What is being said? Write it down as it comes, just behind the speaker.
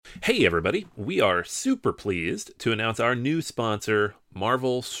Hey everybody, we are super pleased to announce our new sponsor,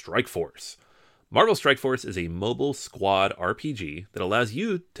 Marvel Strike Force. Marvel Strike Force is a mobile squad RPG that allows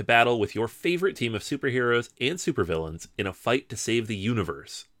you to battle with your favorite team of superheroes and supervillains in a fight to save the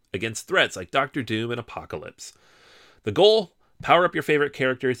universe against threats like Doctor Doom and Apocalypse. The goal? Power up your favorite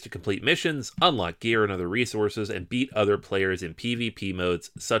characters to complete missions, unlock gear and other resources, and beat other players in PvP modes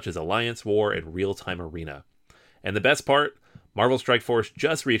such as Alliance War and Real-Time Arena. And the best part? Marvel Strike Force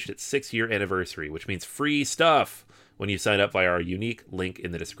just reached its 6-year anniversary, which means free stuff when you sign up via our unique link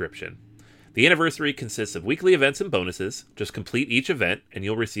in the description. The anniversary consists of weekly events and bonuses. Just complete each event and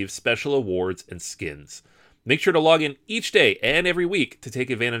you'll receive special awards and skins. Make sure to log in each day and every week to take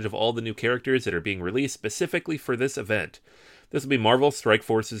advantage of all the new characters that are being released specifically for this event. This will be Marvel Strike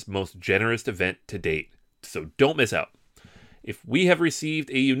Force's most generous event to date, so don't miss out. If we have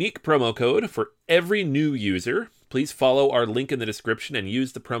received a unique promo code for every new user, please follow our link in the description and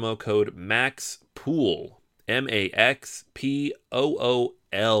use the promo code MAXPOOL, MAXPOOL.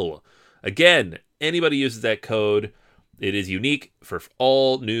 Again, anybody uses that code, it is unique for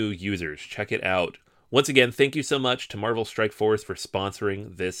all new users. Check it out. Once again, thank you so much to Marvel Strike Force for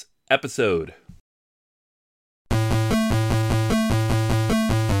sponsoring this episode.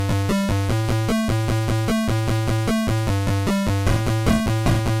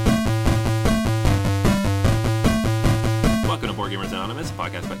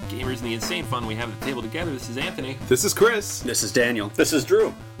 Podcast about gamers and the insane fun we have at the table together. This is Anthony. This is Chris. This is Daniel. This is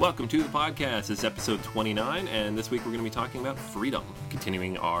Drew. Welcome to the podcast. This is episode 29, and this week we're going to be talking about freedom,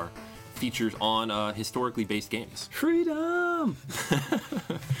 continuing our features on historically based games. Freedom! All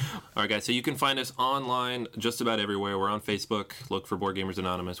right, guys, so you can find us online just about everywhere. We're on Facebook. Look for Board Gamers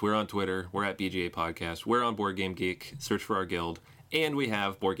Anonymous. We're on Twitter. We're at BGA Podcast. We're on Board Game Geek. Search for our guild. And we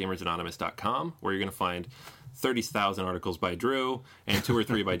have BoardGamersAnonymous.com, where you're going to find 30,000 articles by Drew and 2 or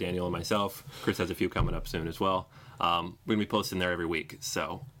 3 by Daniel and myself. Chris has a few coming up soon as well. We're going to be posting there every week.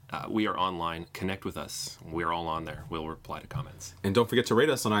 So we are online. Connect with us. We're all on there. We'll reply to comments. And don't forget to rate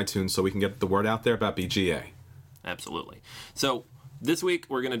us on iTunes so we can get the word out there about BGA. Absolutely. So this week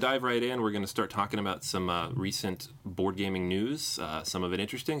we're going to dive right in. We're going to start talking about some recent board gaming news. Some of it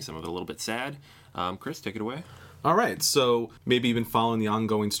interesting, some of it a little bit sad. Chris, take it away. All right, so maybe you've been following the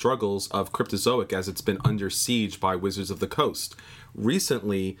ongoing struggles of Cryptozoic as it's been under siege by Wizards of the Coast.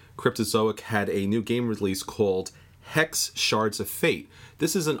 Recently, Cryptozoic had a new game release called Hex Shards of Fate.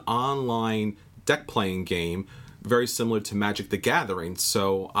 This is an online deck-playing game, very similar to Magic the Gathering.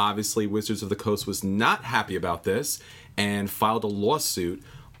 So obviously, Wizards of the Coast was not happy about this and filed a lawsuit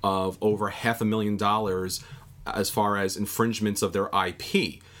of over $500,000 as far as infringements of their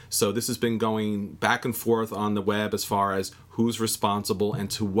IP. So this has been going back and forth on the web as far as who's responsible and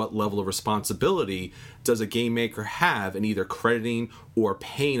to what level of responsibility does a game maker have in either crediting or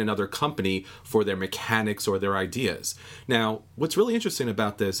paying another company for their mechanics or their ideas. Now, what's really interesting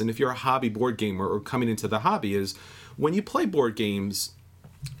about this, and if you're a hobby board gamer or coming into the hobby, is when you play board games,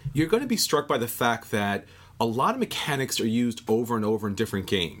 you're going to be struck by the fact that a lot of mechanics are used over and over in different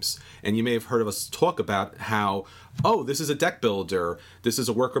games. And you may have heard of us talk about how, oh, this is a deck builder, this is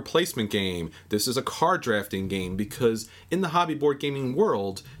a worker placement game, this is a card drafting game, because in the hobby board gaming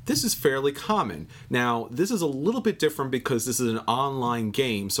world, this is fairly common. Now, this is a little bit different because this is an online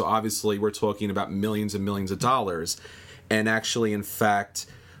game, so obviously we're talking about millions and millions of dollars. And actually, in fact,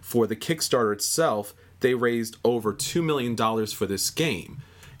 for the Kickstarter itself, they raised over $2 million for this game.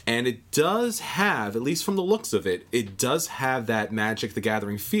 And it does have, at least from the looks of it, it does have that Magic the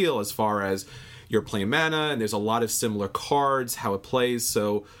Gathering feel as far as you're playing mana, and there's a lot of similar cards, how it plays,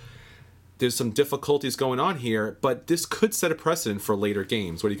 so there's some difficulties going on here, but this could set a precedent for later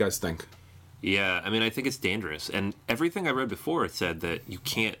games. What do you guys think? Yeah, I mean, I think it's dangerous. And everything I read before, it said that you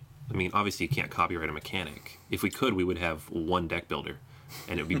can't, I mean, obviously you can't copyright a mechanic. If we could, we would have one deck builder,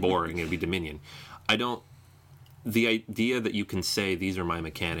 and it would be boring, it would be Dominion. The idea that you can say, these are my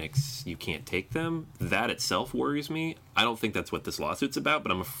mechanics, you can't take them, that itself worries me. I don't think that's what this lawsuit's about,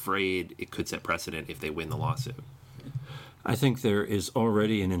 but I'm afraid it could set precedent if they win the lawsuit. I think there is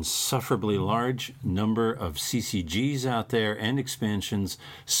already an insufferably large number of CCGs out there and expansions.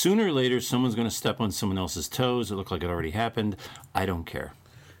 Sooner or later, someone's going to step on someone else's toes. It looked like it already happened. I don't care.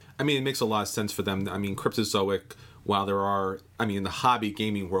 I mean, it makes a lot of sense for them. I mean, Cryptozoic, while there are, I mean, in the hobby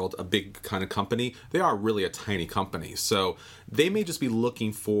gaming world, a big kind of company, they are really a tiny company. So they may just be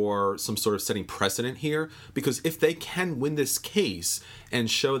looking for some sort of setting precedent here, because if they can win this case and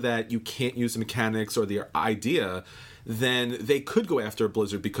show that you can't use the mechanics or the idea, then they could go after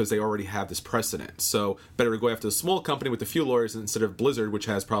Blizzard because they already have this precedent. So better to go after a small company with a few lawyers instead of Blizzard, which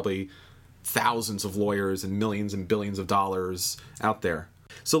has probably thousands of lawyers and millions and billions of dollars out there.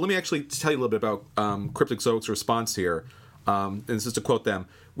 So let me actually tell you a little bit about Cryptic Zoic's response here. And this is to quote them.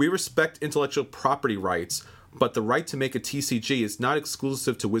 We respect intellectual property rights, but the right to make a TCG is not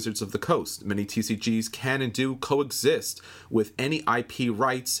exclusive to Wizards of the Coast. Many TCGs can and do coexist with any IP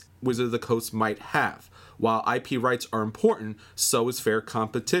rights Wizards of the Coast might have. While IP rights are important, so is fair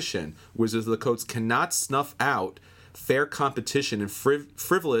competition. Wizards of the Coast cannot snuff out fair competition and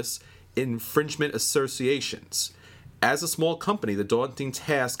frivolous infringement associations. As a small company, the daunting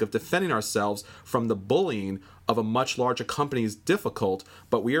task of defending ourselves from the bullying of a much larger company is difficult,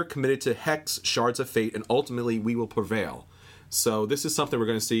 but we are committed to Hex, Shards of Fate, and ultimately we will prevail. So this is something we're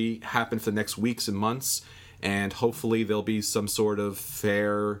going to see happen for the next weeks and months, and hopefully there'll be some sort of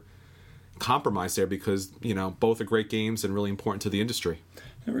fair compromise there because, you know, both are great games and really important to the industry.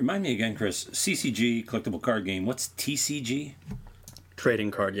 Now, remind me again, Chris, CCG, collectible card game. What's TCG?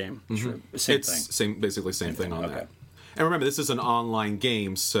 Trading card game. Sure. Same It's thing. basically same thing on Okay. that. And remember, this is an online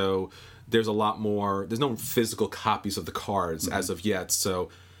game, so there's a lot more. There's no physical copies of the cards as of yet. So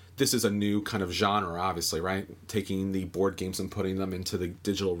this is a new kind of genre, obviously, right? Taking the board games and putting them into the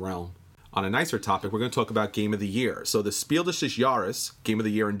digital realm. On a nicer topic, we're going to talk about Game of the Year. So the Spiel des Jahres, Game of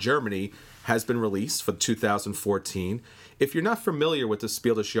the Year in Germany, has been released for 2014. If you're not familiar with the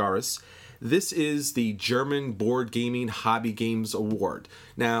Spiel des Jahres, this is the German Board Gaming Hobby Games Award.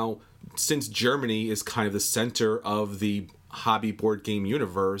 Now, since Germany is kind of the center of the hobby board game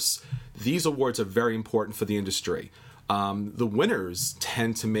universe, these awards are very important for the industry. The winners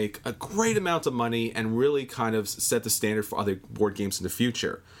tend to make a great amount of money and really kind of set the standard for other board games in the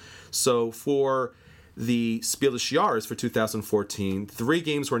future. So for the Spiel des Jahres for 2014, 3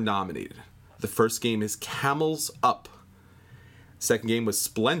 games were nominated. The first game is Camels Up. Second game was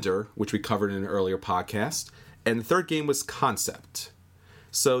Splendor, which we covered in an earlier podcast. And the third game was Concept.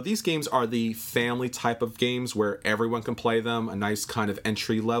 So these games are the family type of games where everyone can play them, a nice kind of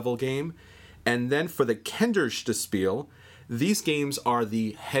entry-level game. And then for the Kinderspiel, these games are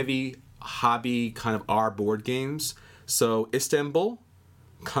the heavy hobby kind of R board games. So Istanbul,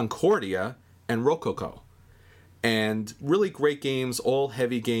 Concordia, and Rococo. And really great games, all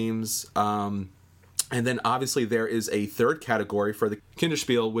heavy games. And then obviously there is a third category for the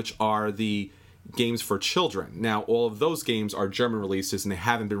Kinderspiel, which are the games for children. Now, all of those games are German releases, and they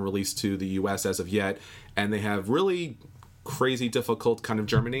haven't been released to the US as of yet. And they have really crazy, difficult kind of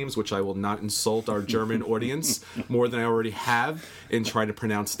German names, which I will not insult our German audience more than I already have in trying to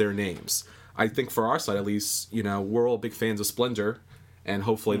pronounce their names. I think for our side, at least, you know, we're all big fans of Splendor, and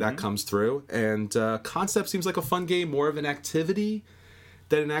hopefully that comes through. And Concept seems like a fun game, more of an activity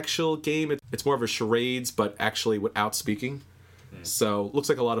than an actual game. It's more of a charades, but actually without speaking. So looks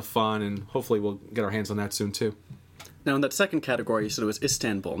like a lot of fun, and hopefully we'll get our hands on that soon too. Now, in that second category, you said it was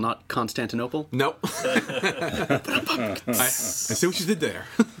Istanbul, not Constantinople. Nope. I see what you did there.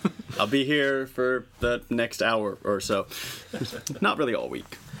 I'll be here for the next hour or so. Not really all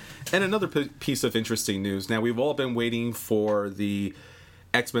week. And another piece of interesting news. Now, we've all been waiting for the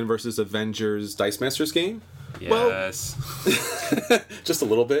X-Men vs. Avengers Dice Masters game. Yes. Well, just a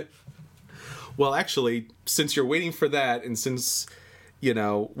little bit. Well, actually, since you're waiting for that, and since, you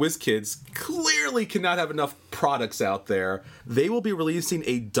know, WizKids clearly cannot have enough products out there, they will be releasing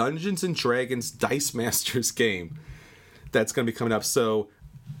a Dungeons & Dragons Dice Masters game that's going to be coming up. So,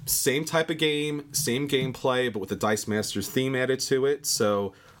 same type of game, same gameplay, but with the Dice Masters theme added to it.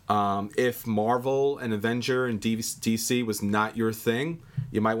 So, if Marvel and Avenger and DC was not your thing,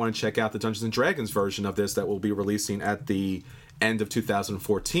 you might want to check out the Dungeons & Dragons version of this that will be releasing at the end of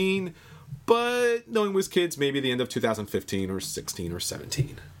 2014. But knowing WizKids, maybe the end of 2015 or 16 or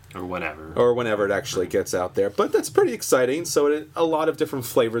 17. Or whenever. Or whenever it actually gets out there. But that's pretty exciting. So a lot of different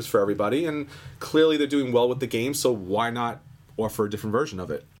flavors for everybody. And clearly they're doing well with the game, so why not offer a different version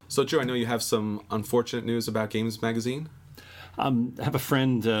of it? So, Joe, I know you have some unfortunate news about Games Magazine. I have a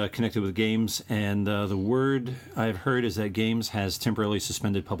friend connected with Games, and the word I've heard is that Games has temporarily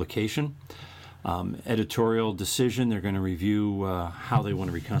suspended publication. Editorial decision. They're going to review how they want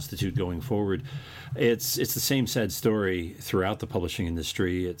to reconstitute going forward. It's the same sad story throughout the publishing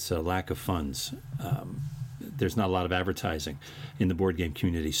industry. It's a lack of funds. There's not a lot of advertising in the board game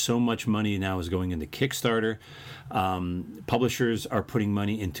community. So much money now is going into Kickstarter. Publishers are putting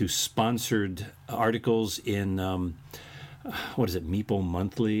money into sponsored articles in what is it, Meeple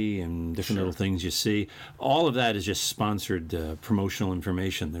Monthly and different little things you see. All of that is just sponsored promotional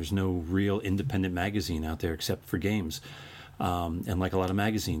information. There's no real independent magazine out there except for games. And like a lot of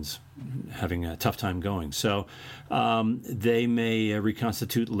magazines, having a tough time going. So they may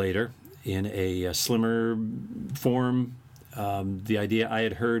reconstitute later in a slimmer form. The idea I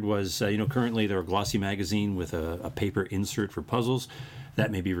had heard was, currently they're a glossy magazine with a paper insert for puzzles.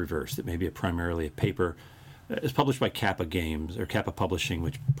 that may be reversed. It may be primarily a paper. It's published by Kappa Games, or Kappa Publishing,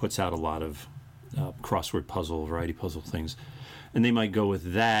 which puts out a lot of crossword puzzle, variety puzzle things. And they might go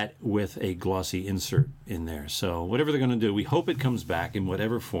with that with a glossy insert in there. So whatever they're going to do, we hope it comes back in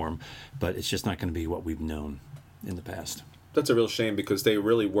whatever form, but it's just not going to be what we've known in the past. That's a real shame because they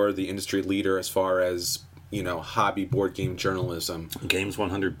really were the industry leader as far as, hobby board game journalism. Games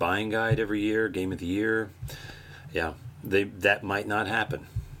 100 buying guide every year, Game of the Year. Yeah, that might not happen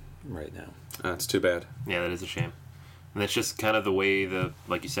right now. That's too bad. Yeah, that is a shame. And that's just kind of the way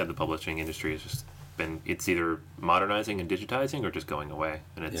like you said, the publishing industry has just been, it's either modernizing and digitizing or just going away.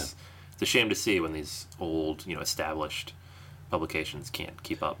 And it's a shame to see when these old, established publications can't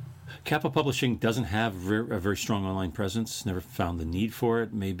keep up. Kappa Publishing doesn't have a very strong online presence, never found the need for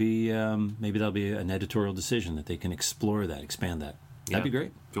it. Maybe that'll be an editorial decision that they can explore that, expand that. That'd be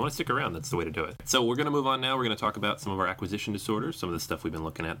great. If you want to stick around, that's the way to do it. So we're going to move on now. We're going to talk about some of our acquisition disorders, some of the stuff we've been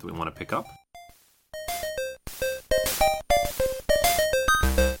looking at that we want to pick up.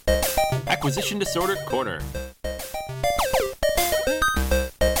 Acquisition Disorder Corner.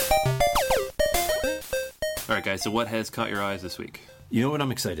 All right, guys, so what has caught your eyes this week? You know what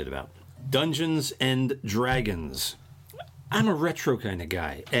I'm excited about? Dungeons and Dragons. I'm a retro kind of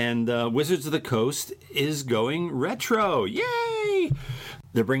guy, and Wizards of the Coast is going retro. Yay!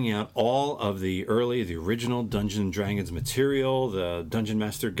 They're bringing out all of the original Dungeons and Dragons material, the Dungeon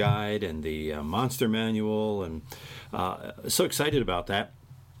Master Guide and the Monster Manual, and so excited about that.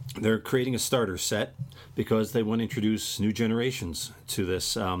 They're creating a starter set because they want to introduce new generations to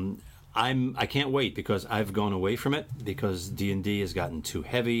this. I can't wait because I've gone away from it because D&D has gotten too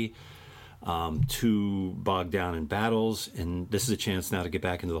heavy, too bogged down in battles, and this is a chance now to get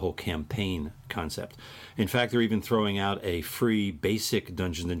back into the whole campaign concept. In fact, they're even throwing out a free basic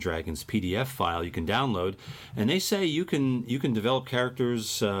Dungeons and Dragons PDF file you can download, and they say you can develop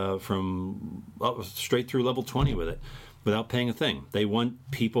characters from straight through level 20 with it without paying a thing. They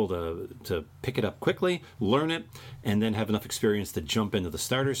want people to pick it up quickly, learn it, and then have enough experience to jump into the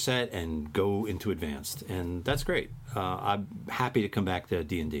starter set and go into advanced. And that's great. I'm happy to come back to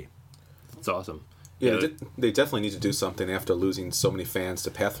D&D. It's awesome. Yeah, they definitely need to do something after losing so many fans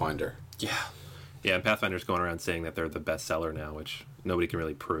to Pathfinder. Yeah. Yeah, and Pathfinder's going around saying that they're the best seller now, which nobody can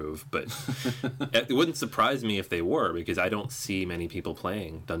really prove. But it wouldn't surprise me if they were, because I don't see many people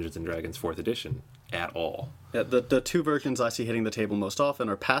playing Dungeons & Dragons 4th edition at all. Yeah, the two versions I see hitting the table most often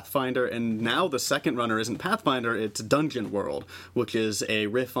are Pathfinder, and now the second runner isn't Pathfinder, it's Dungeon World, which is a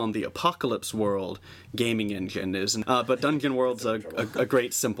riff on the Apocalypse World gaming engine. But Dungeon World's a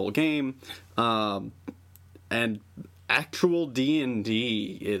great, simple game, and actual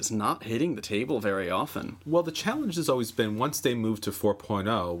D&D is not hitting the table very often. Well, the challenge has always been, once they moved to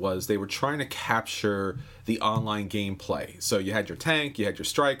 4.0, was they were trying to capture the online gameplay. So you had your tank, you had your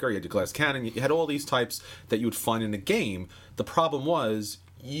striker, you had your glass cannon, you had all these types that you would find in a game. The problem was,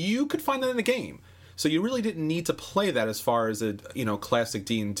 you could find that in a game. So you really didn't need to play that as far as a classic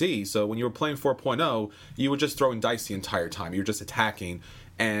D&D. So when you were playing 4.0, you were just throwing dice the entire time. You were just attacking.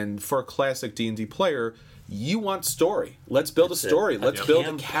 And for a classic D&D player, you want story. Let's build a story. Let's build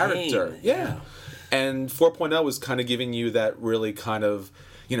a character. Yeah. And 4.0 is kind of giving you that really kind of,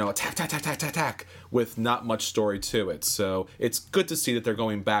 attack, with not much story to it. So it's good to see that they're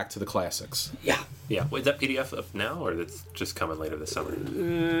going back to the classics. Yeah. Yeah. Wait, is that PDF up now, or that's just coming later this summer?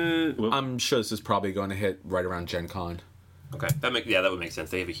 I'm sure this is probably going to hit right around Gen Con. Okay. That would make sense.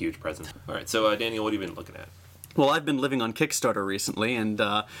 They have a huge presence. All right. So, Daniel, what have you been looking at? Well, I've been living on Kickstarter recently, and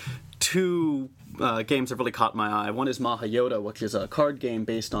two games have really caught my eye. One is Mahayota, which is a card game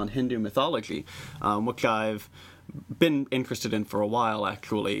based on Hindu mythology, which I've been interested in for a while,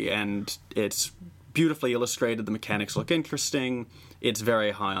 actually, and it's beautifully illustrated. The mechanics look interesting. It's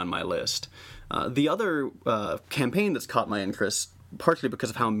very high on my list. The other campaign that's caught my interest, partially because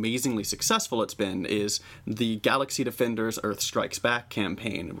of how amazingly successful it's been, is the Galaxy Defenders Earth Strikes Back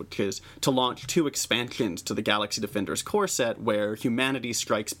campaign, which is to launch 2 expansions to the Galaxy Defenders core set where humanity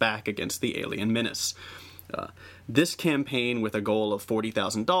strikes back against the alien menace. This campaign, with a goal of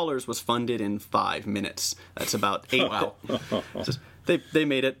 $40,000, was funded in 5 minutes. That's about 8. Wow. They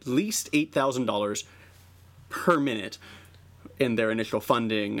made at least $8,000 per minute in their initial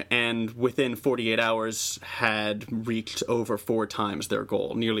funding, and within 48 hours had reached over 4 times their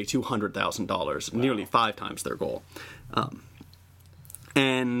goal, nearly $200,000, nearly 5 times their goal.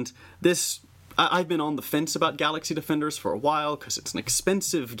 And this, I've been on the fence about Galaxy Defenders for a while because it's an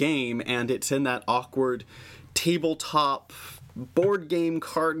expensive game, and it's in that awkward tabletop board game,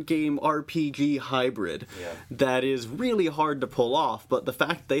 card game, RPG hybrid that is really hard to pull off. But the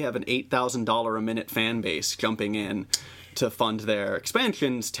fact they have an $8,000 a minute fan base jumping in to fund their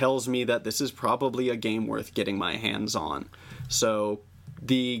expansions tells me that this is probably a game worth getting my hands on. So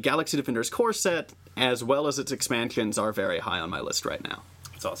the Galaxy Defenders core set, as well as its expansions, are very high on my list right now.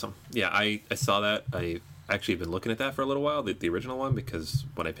 That's awesome. Yeah, I saw that. I actually have been looking at that for a little while, the original one, because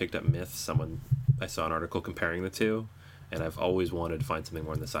when I picked up Myth, I saw an article comparing the two, and I've always wanted to find something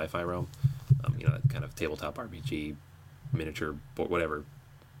more in the sci-fi realm. That kind of tabletop RPG, miniature, whatever.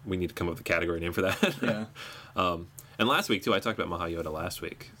 We need to come up with a category name for that. Yeah. And last week, too, I talked about Mahayota last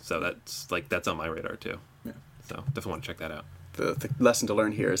week, so that's on my radar, too. Yeah. So definitely want to check that out. The lesson to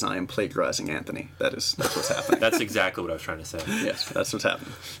learn here is I am plagiarizing Anthony. That's what's happening. That's exactly what I was trying to say. Yes, that's what's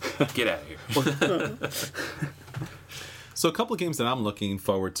happening. Get out of here. So a couple of games that I'm looking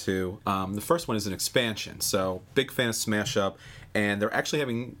forward to. The first one is an expansion. So big fan of Smash Up, and they're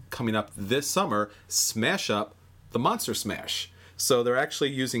actually coming up this summer, Smash Up, the Monster Smash. So they're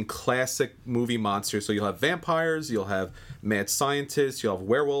actually using classic movie monsters. So you'll have vampires, you'll have mad scientists, you'll have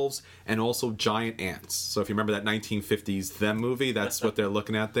werewolves, and also giant ants. So if you remember that 1950s Them movie, that's what they're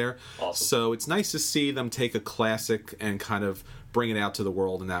looking at there. Awesome. So it's nice to see them take a classic and kind of bring it out to the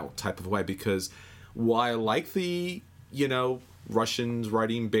world in that type of way, because while I like the, Russians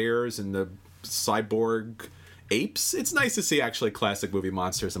riding bears and the cyborg apes, it's nice to see actually classic movie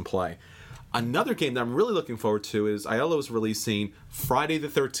monsters in play. Another game that I'm really looking forward to is ILO's releasing Friday the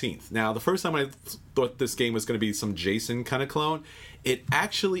 13th. Now, the first time I thought this game was going to be some Jason kind of clone, it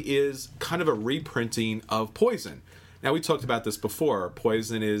actually is kind of a reprinting of Poison. Now, we talked about this before.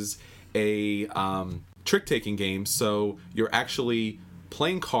 Poison is a trick-taking game, so you're actually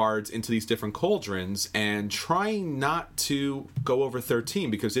playing cards into these different cauldrons and trying not to go over 13,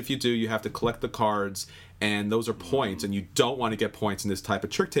 because if you do, you have to collect the cards, and those are points, and you don't want to get points in this type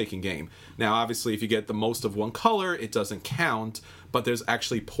of trick-taking game. Now, obviously, if you get the most of one color, it doesn't count, but there's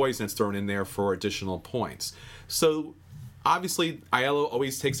actually poison that's thrown in there for additional points. So, obviously, ILO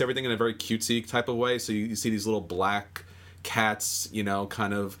always takes everything in a very cutesy type of way, so you see these little black cats,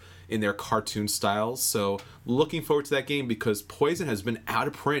 kind of in their cartoon styles. So, looking forward to that game, because Poison has been out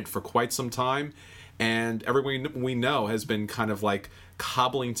of print for quite some time, and everyone we know has been kind of like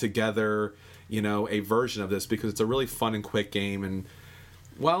cobbling together a version of this, because it's a really fun and quick game. And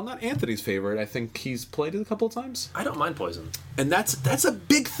while not Anthony's favorite, I think he's played it a couple of times. I don't mind Poison. And that's a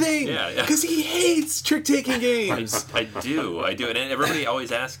big thing. Yeah. Because he hates trick-taking games. I do. And everybody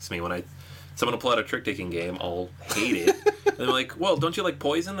always asks me when someone will pull out a trick-taking game, I'll hate it. And they're like, well, don't you like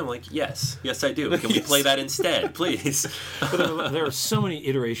Poison? I'm like, yes, I do. Can we play that instead, please? But there are so many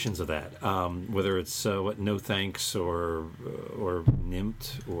iterations of that, whether it's No Thanks or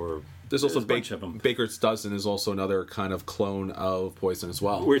Nimmt or... There's also a bunch of them. Baker's Dozen is also another kind of clone of Poison as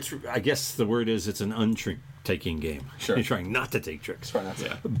well. Which I guess the word is it's an untrick-taking game. Sure. You're trying not to take tricks. Try not to.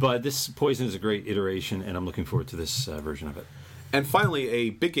 Yeah. But this Poison is a great iteration, and I'm looking forward to this version of it. And finally,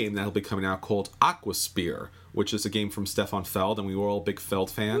 a big game that'll be coming out called Aquasphere, which is a game from Stefan Feld, and we were all big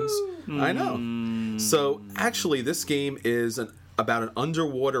Feld fans. I know. So actually, this game is about an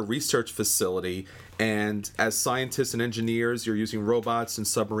underwater research facility, and as scientists and engineers, you're using robots and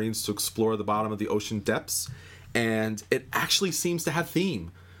submarines to explore the bottom of the ocean depths, and it actually seems to have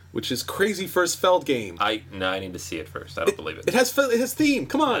theme, which is crazy for a Feld game. I need to see it first. I don't believe it. It has theme.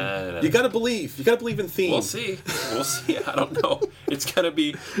 Come on. No. You gotta believe. You gotta believe in theme. We'll see. I don't know. It's gonna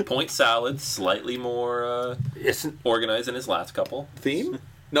be point salad, slightly more organized than his last couple. Theme?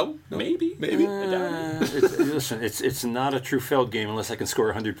 No. Maybe. Listen, it's not a true Feld game unless I can score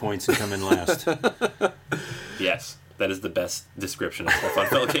 100 points and come in last. Yes. That is the best description of Stefan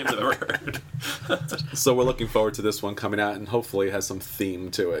Feld games I've ever heard. So we're looking forward to this one coming out, and hopefully it has some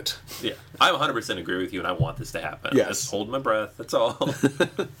theme to it. Yeah. I 100% agree with you, and I want this to happen. Yes. Just hold my breath. That's all.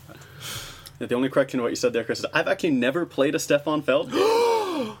 The only correction to what you said there, Chris, is I've actually never played a Stefan Feld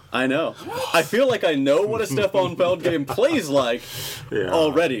game. I know. I feel like I know what a Stefan Feld game plays like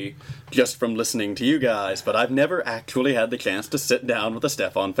already, just from listening to you guys, but I've never actually had the chance to sit down with a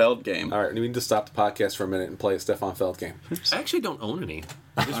Stefan Feld game. All right, we need to stop the podcast for a minute and play a Stefan Feld game. I actually don't own any.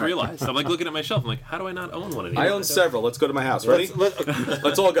 I just realized. I'm like looking at my shelf. I'm like, how do I not own one of these? I own several. Let's go to my house. Ready?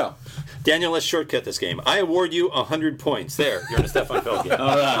 Let's all go. Daniel, let's shortcut this game. I award you 100 points. There, you're in a Stefan Feld game.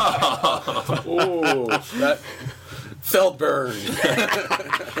 All right. Ooh, that Feldburn.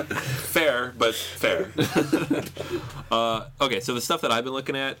 Fair, but fair. Okay, so the stuff that I've been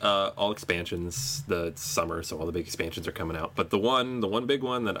looking at, all expansions, the summer, so all the big expansions are coming out. But the one big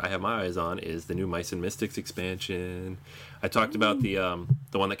one that I have my eyes on is the new Mice and Mystics expansion. I talked about the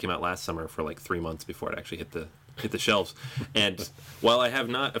one that came out last summer for like 3 months before it actually hit the hit the shelves. And while I have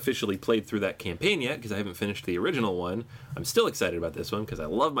not officially played through that campaign yet, because I haven't finished the original one, I'm still excited about this one because I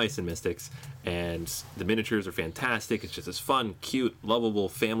love Mice and Mystics, and the miniatures are fantastic. It's just this fun, cute, lovable,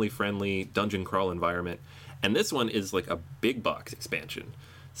 family-friendly dungeon crawl environment. And this one is like a big box expansion.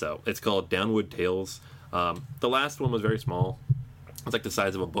 So it's called Downwood Tales. The last one was very small. It's like the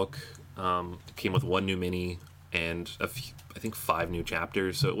size of a book. Came with one new mini and I think 5 new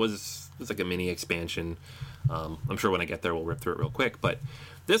chapters. So it was like a mini expansion. I'm sure when I get there we'll rip through it real quick. But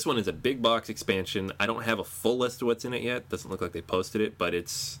this one is a big box expansion. I don't have a full list of what's in it yet. Doesn't look like they posted it, but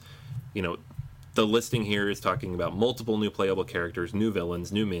it's, the listing here is talking about multiple new playable characters, new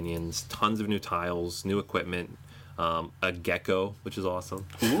villains, new minions, tons of new tiles, new equipment. A gecko, which is awesome.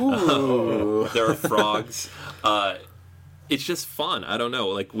 Ooh. There are frogs. It's just fun. I don't know.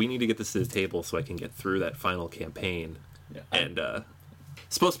 Like, we need to get this to the table so I can get through that final campaign. Yeah. And it's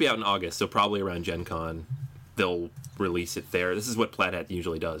supposed to be out in August, so probably around Gen Con they'll release it there. This is what Plaid Hat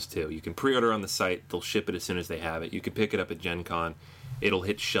usually does too. You can pre-order on the site. They'll ship it as soon as they have it. You can pick it up at Gen Con. It'll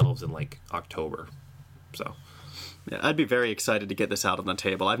hit shelves in like October. So. Yeah, I'd be very excited to get this out on the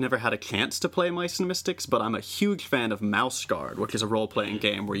table. I've never had a chance to play Mice and Mystics, but I'm a huge fan of Mouse Guard, which is a role-playing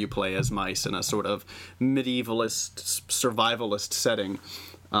game where you play as mice in a sort of medievalist, survivalist setting.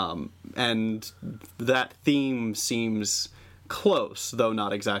 And that theme seems close, though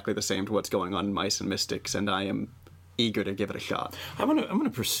not exactly the same to what's going on in Mice and Mystics, and I am eager to give it a shot. I'm gonna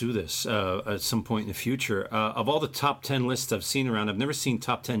pursue this at some point in the future. Of all the top 10 lists I've seen around, I've never seen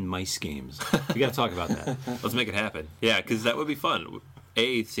top 10 mice games. We got to talk about that. Let's make it happen. Yeah, because that would be fun.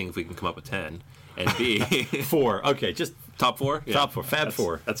 A, seeing if we can come up with 10, and B, 4. Okay, just top 4. Yeah, top 4, Fab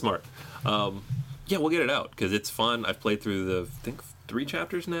 4. That's smart. Yeah, we'll get it out because it's fun. I've played through I think 3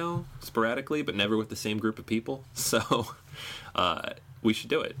 chapters now sporadically, but never with the same group of people. So we should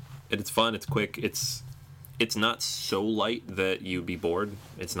do it. And it's fun. It's quick. It's not so light that you'd be bored.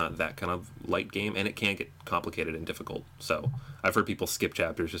 It's not that kind of light game, and it can get complicated and difficult. So I've heard people skip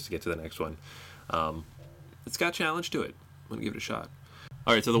chapters just to get to the next one. It's got a challenge to it. I'm going to give it a shot.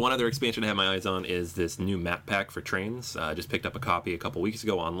 All right, so the one other expansion I have my eyes on is this new map pack for trains. I just picked up a copy a couple weeks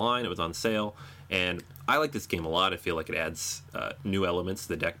ago online. It was on sale, and I like this game a lot. I feel like it adds new elements to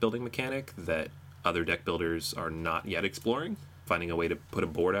the deck building mechanic that other deck builders are not yet exploring, finding a way to put a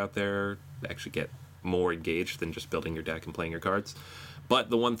board out there, actually get more engaged than just building your deck and playing your cards. But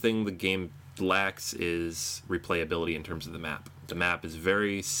the one thing the game lacks is replayability in terms of the map. The map is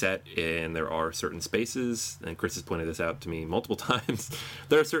very set, and there are certain spaces, and Chris has pointed this out to me multiple times.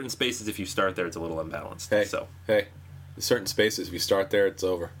 There are certain spaces, if you start there, it's a little unbalanced. Hey, certain spaces, if you start there, it's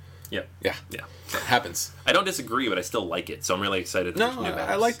over. Yeah. Yeah. It happens. I don't disagree, but I still like it, so I'm really excited for new maps.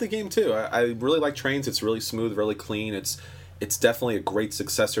 I like the game too. I really like Trains. It's really smooth, really clean. It's definitely a great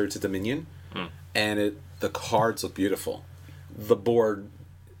successor to Dominion. And the cards look beautiful. The board,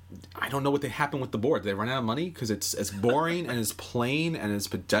 I don't know what happened with the board. Did they run out of money? Because it's as boring and as plain and as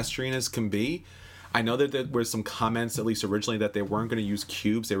pedestrian as can be. I know that there were some comments, at least originally, that they weren't going to use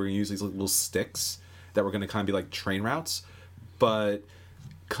cubes. They were going to use these little sticks that were going to kind of be like train routes. But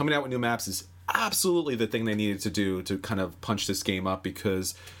coming out with new maps is absolutely the thing they needed to do to kind of punch this game up,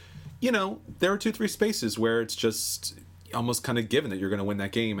 because, there are 2-3 spaces where it's just almost kind of given that you're going to win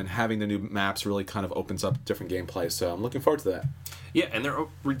that game, and having the new maps really kind of opens up different gameplay. So I'm looking forward to that. Yeah, and they're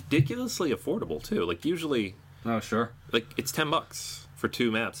ridiculously affordable too. Like usually, sure, like it's $10 for 2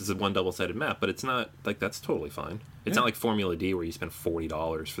 maps. It's a one double-sided map, but it's not like that's totally fine. It's not like Formula D where you spend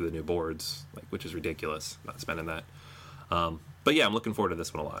 $40 for the new boards, which is ridiculous. Not spending that. But yeah, I'm looking forward to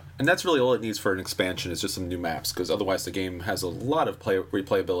this one a lot. And that's really all it needs for an expansion is just some new maps, because otherwise the game has a lot of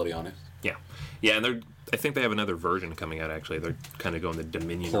replayability on it. Yeah, and I think they have another version coming out, actually. They're kind of going the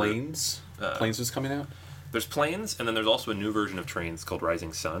Dominion Planes? Planes is coming out? There's Planes, and then there's also a new version of Trains called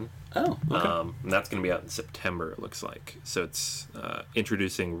Rising Sun. Oh, okay. And that's going to be out in September, it looks like. So it's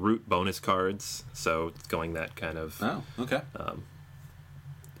introducing route bonus cards, so it's going that kind of... Oh, okay.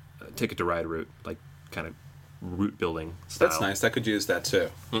 Ticket to Ride route, like kind of route building style. That's nice. I could use that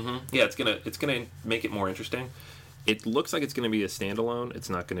too. Mm-hmm. Yeah, it's gonna make it more interesting. It looks like it's going to be a standalone. It's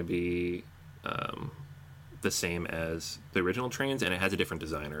not going to be... the same as the original Trains, and it has a different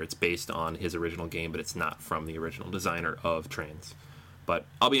designer. It's based on his original game, but it's not from the original designer of Trains. But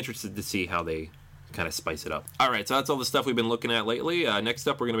I'll be interested to see how they kind of spice it up. All right, so that's all the stuff we've been looking at lately. Next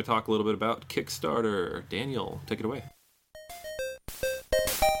up, we're going to talk a little bit about Kickstarter. Daniel, take it away.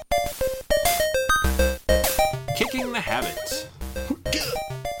 Kicking the Habit.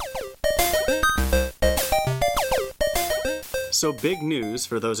 So big news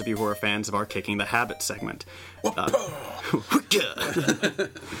for those of you who are fans of our Kicking the Habit segment.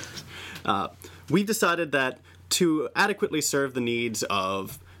 We've decided that to adequately serve the needs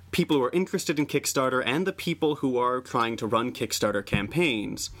of people who are interested in Kickstarter and the people who are trying to run Kickstarter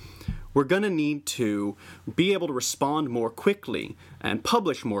campaigns, we're going to need to be able to respond more quickly and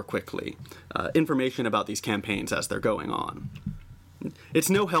publish more quickly information about these campaigns as they're going on. It's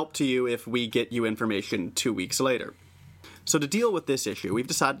no help to you if we get you information 2 weeks later. So to deal with this issue, we've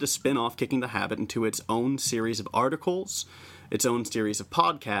decided to spin off Kicking the Habit into its own series of articles, its own series of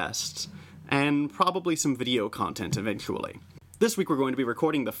podcasts, and probably some video content eventually. This week we're going to be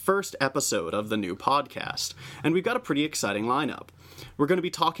recording the first episode of the new podcast, and we've got a pretty exciting lineup. We're going to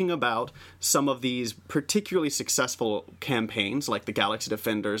be talking about some of these particularly successful campaigns, like the Galaxy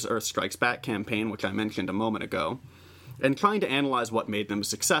Defenders Earth Strikes Back campaign, which I mentioned a moment ago, and trying to analyze what made them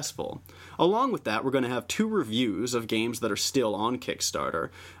successful. Along with that, we're going to have 2 reviews of games that are still on Kickstarter,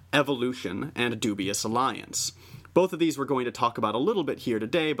 Evolution and Dubious Alliance. Both of these we're going to talk about a little bit here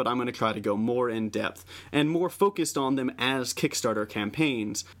today, but I'm going to try to go more in depth and more focused on them as Kickstarter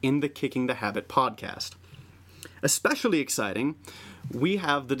campaigns in the Kicking the Habit podcast. Especially exciting, we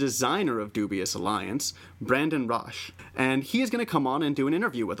have the designer of Dubious Alliance, Brandon Roche, and he is going to come on and do an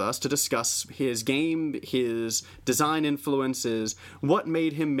interview with us to discuss his game, his design influences, what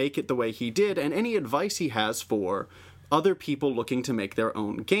made him make it the way he did, and any advice he has for other people looking to make their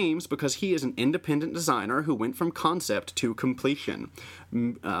own games, because he is an independent designer who went from concept to completion.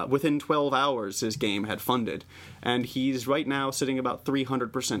 Within 12 hours, his game had funded, and he's right now sitting about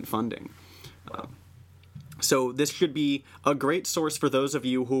 300% funding. So this should be a great source for those of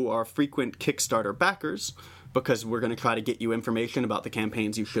you who are frequent Kickstarter backers, because we're going to try to get you information about the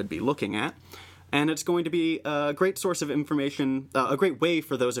campaigns you should be looking at. And it's going to be a great source of information, a great way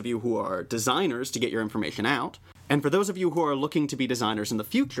for those of you who are designers to get your information out. And for those of you who are looking to be designers in the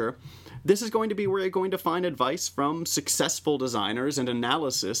future, this is going to be where you're going to find advice from successful designers and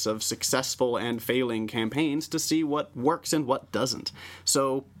analysis of successful and failing campaigns to see what works and what doesn't.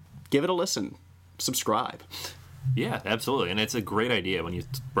 So give it a listen. Subscribe. Yeah, absolutely. And it's a great idea. When you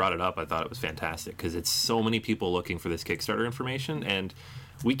brought it up, I thought it was fantastic, because it's so many people looking for this Kickstarter information, and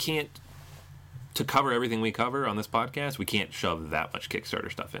we can't, to cover everything we cover on this podcast, we can't shove that much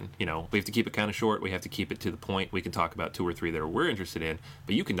Kickstarter stuff in. You know, we have to keep it kind of short. We have to keep it to the point. We can talk about 2 or 3 that we're interested in,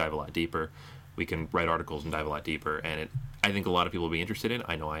 but you can dive a lot deeper. We can write articles and dive a lot deeper, and I think a lot of people will be interested in.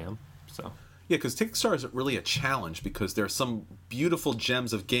 I know I am. So yeah, because Kickstarter is really a challenge, because there are some beautiful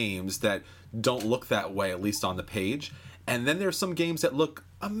gems of games that don't look that way, at least on the page. And then there are some games that look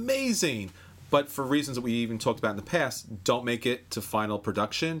amazing, but for reasons that we even talked about in the past, don't make it to final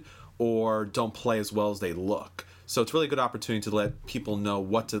production or don't play as well as they look. So it's really a good opportunity to let people know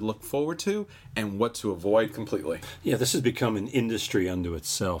what to look forward to and what to avoid completely. Yeah, this has become an industry unto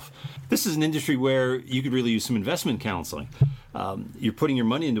itself. This is an industry where you could really use some investment counseling. You're putting your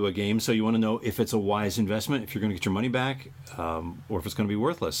money into a game, so you want to know if it's a wise investment, if you're going to get your money back, or if it's going to be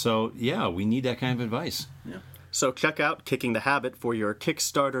worthless. So, yeah, we need that kind of advice. Yeah. So check out Kicking the Habit for your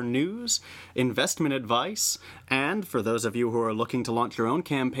Kickstarter news, investment advice, and for those of you who are looking to launch your own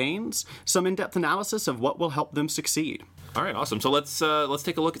campaigns, some in-depth analysis of what will help them succeed. all right, awesome. So let's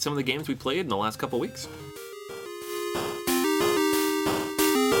take a look at some of the games we played in the last couple weeks.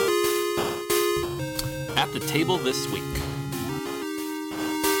 At the table this week.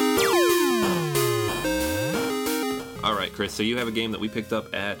 All right, Chris, so you have a game that we picked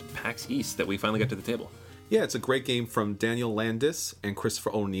up at PAX East that we finally got to the table. Yeah, it's a great game from Daniel Landis and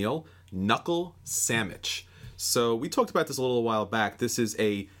Christopher O'Neill, Knuckle Sandwich. So we talked about this a little while back. This is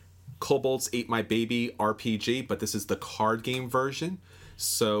a Kobolds Ate My Baby RPG, but this is the card game version.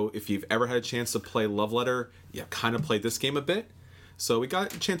 So if you've ever had a chance to play Love Letter, you kind of played this game a bit. So we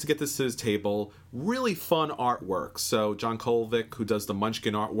got a chance to get this to the table. Really fun artwork. So John Kolvik, who does the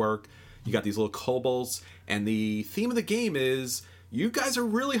Munchkin artwork, you got these little kobolds, and the theme of the game is you guys are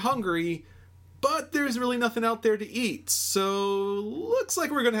really hungry, but there's really nothing out there to eat. So looks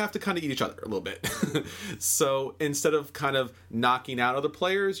like we're going to have to kind of eat each other a little bit. So instead of kind of knocking out other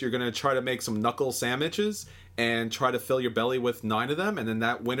players, you're going to try to make some knuckle sandwiches and try to fill your belly with 9 of them, and then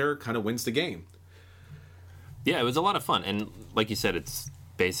that winner kind of wins the game. Yeah, it was a lot of fun. And like you said, it's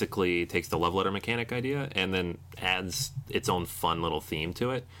basically takes the love letter mechanic idea and then adds its own fun little theme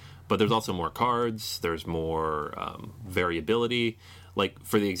to it. But there's also more cards. There's more variability. Like,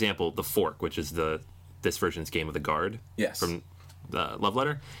 for the example, the fork, which is this version's Game of the Guard. Yes. From the Love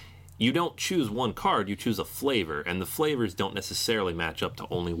Letter. You don't choose one card, you choose a flavor, and the flavors don't necessarily match up to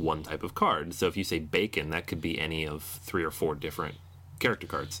only one type of card. So if you say bacon, that could be any of 3 or 4 different character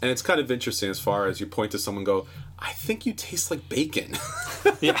cards. And it's kind of interesting as far as you point to someone and go, I think you taste like bacon.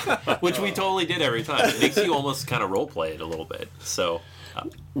 Yeah, which we totally did every time. It makes you almost kind of role play it a little bit. So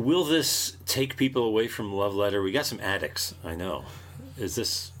Will this take people away from Love Letter? We got some addicts, I know. Is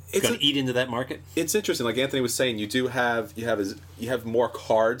this going to eat into that market? It's interesting. Like Anthony was saying, you have more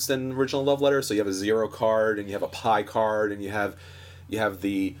cards than original Love Letter. So you have a 0 card, and you have a pie card, and you have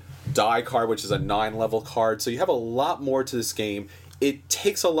the die card, which is a 9-level card. So you have a lot more to this game. It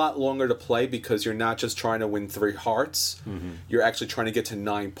takes a lot longer to play because you're not just trying to win 3 hearts. Mm-hmm. You're actually trying to get to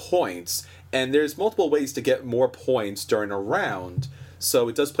 9 points. And there's multiple ways to get more points during a round. So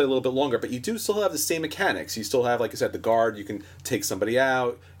it does play a little bit longer, but you do still have the same mechanics. You still have, like I said, the guard. You can take somebody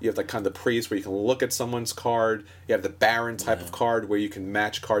out. You have like kind of the priest where you can look at someone's card. You have the baron type of card where you can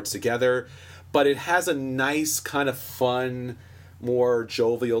match cards together. But it has a nice kind of fun, more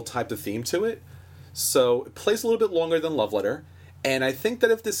jovial type of theme to it. So it plays a little bit longer than Love Letter. And I think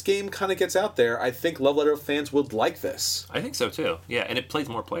that if this game kind of gets out there, I think Love Letter fans would like this. I think so too. Yeah, and it plays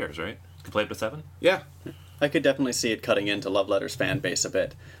more players, right? You can play up to 7? Yeah. I could definitely see it cutting into Love Letter's fan base a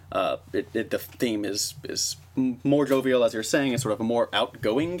bit. The theme is more jovial, as you're saying. It's sort of a more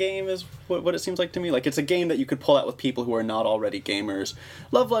outgoing game, is what it seems like to me. Like, it's a game that you could pull out with people who are not already gamers.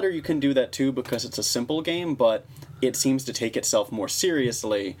 Love Letter, you can do that too because it's a simple game, but it seems to take itself more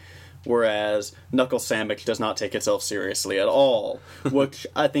seriously, whereas Knuckle Sandwich does not take itself seriously at all, which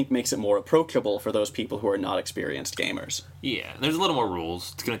I think makes it more approachable for those people who are not experienced gamers. Yeah, and there's a little more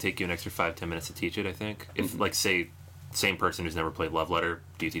rules. It's going to take you an extra 5-10 minutes to teach it, I think. If, like, say, same person who's never played Love Letter,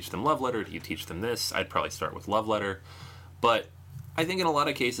 do you teach them Love Letter? Do you teach them this? I'd probably start with Love Letter. But I think in a lot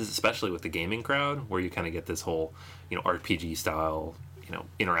of cases, especially with the gaming crowd, where you kind of get this whole, RPG style,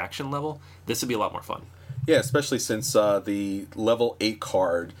 interaction level, this would be a lot more fun. Yeah, especially since the level 8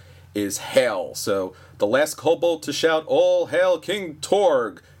 card is Hail. So the last kobold to shout, "All hail King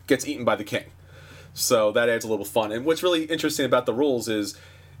Torg," gets eaten by the king. So that adds a little fun. And what's really interesting about the rules is,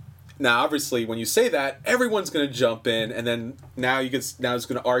 now obviously when you say that, everyone's going to jump in, and then now it's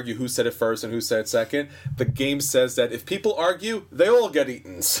going to argue who said it first and who said it second. The game says that if people argue, they all get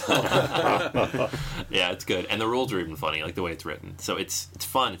eaten. So. Yeah, it's good. And the rules are even funny, like the way it's written. So it's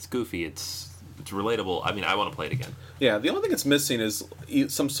fun, it's goofy, it's relatable. I mean, I want to play it again. Yeah, the only thing it's missing is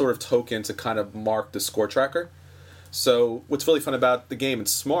some sort of token to kind of mark the score tracker. So what's really fun about the game and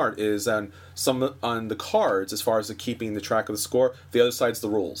smart is on the cards, as far as keeping the track of the score, the other side's the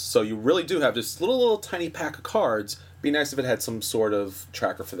rules. So you really do have this little tiny pack of cards. Be nice if it had some sort of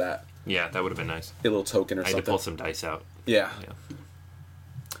tracker for that. Yeah, that would have been nice. A little token or something. I had to pull some dice out. Yeah.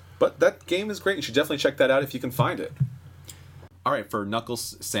 But that game is great. You should definitely check that out if you can find it. All right, for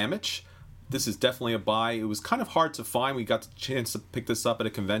Knuckles Sandwich, this is definitely a buy. It was kind of hard to find. We got the chance to pick this up at a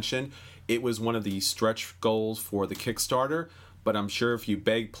convention. It was one of the stretch goals for the Kickstarter, but I'm sure if you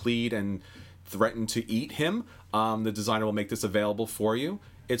beg, plead, and threaten to eat him, the designer will make this available for you.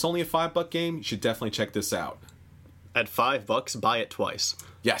 It's only a $5 game. You should definitely check this out. At $5, buy it twice.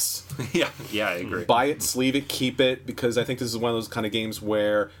 Yes. Yeah, I agree. Buy it, sleeve it, keep it, because I think this is one of those kind of games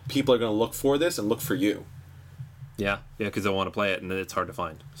where people are going to look for this and look for you. Yeah, because they'll want to play it, and it's hard to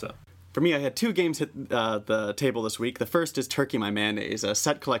find, so... For me, I had 2 games hit the table this week. The first is Turkey My Mayonnaise, a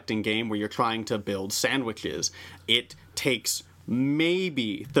set collecting game where you're trying to build sandwiches. It takes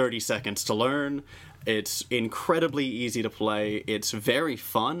maybe 30 seconds to learn. It's incredibly easy to play. It's very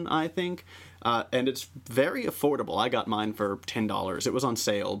fun, I think, and it's very affordable. I got mine for $10. It was on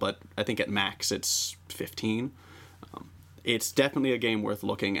sale, but I think at max it's $15. It's definitely a game worth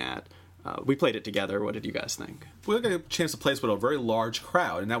looking at. We played it together. What did you guys think? We got a chance to play this with a very large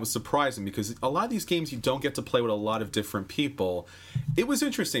crowd, and that was surprising because a lot of these games you don't get to play with a lot of different people. It was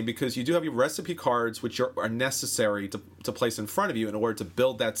interesting because you do have your recipe cards, which are necessary to place in front of you in order to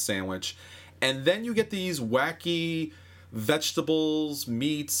build that sandwich, and then you get these wacky vegetables,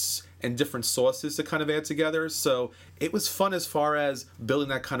 meats, and different sauces to kind of add together. So it was fun as far as building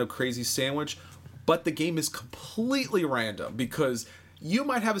that kind of crazy sandwich, but the game is completely random because you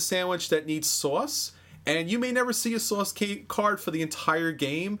might have a sandwich that needs sauce, and you may never see a sauce card for the entire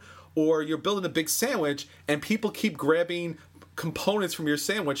game, or you're building a big sandwich, and people keep grabbing components from your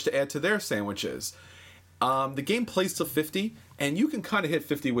sandwich to add to their sandwiches. The game plays to 50, and you can kind of hit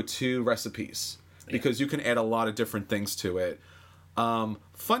 50 with 2 recipes, because you can add a lot of different things to it.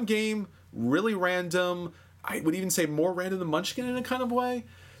 Fun game, really random. I would even say more random than Munchkin in a kind of way.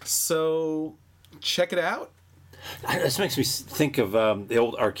 So check it out. This makes me think of the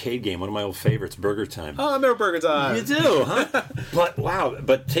old arcade game, one of my old favorites, Burger Time. Oh, I remember Burger Time. You do, huh? But wow,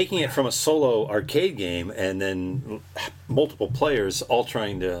 but taking it from a solo arcade game and then multiple players all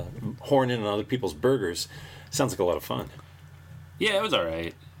trying to horn in on other people's burgers sounds like a lot of fun. Yeah, it was all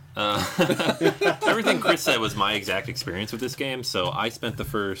right. Everything Chris said was my exact experience with this game. So I spent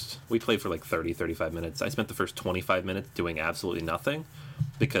we played for like 30, 35 minutes. I spent the first 25 minutes doing absolutely nothing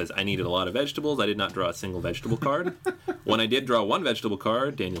because I needed a lot of vegetables. I did not draw a single vegetable card. When I did draw one vegetable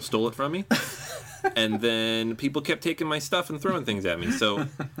card, Daniel stole it from me. And then people kept taking my stuff and throwing things at me. So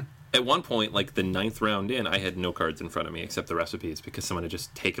at one point, like the 9th round in, I had no cards in front of me except the recipes because someone had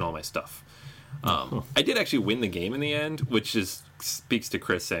just taken all my stuff. I did actually win the game in the end, which speaks to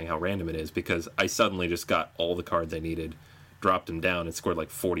Chris saying how random it is, because I suddenly just got all the cards I needed, dropped them down, and scored like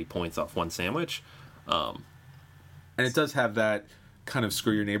 40 points off one sandwich. And it does have that kind of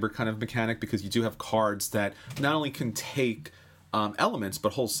screw your neighbor kind of mechanic, because you do have cards that not only can take elements,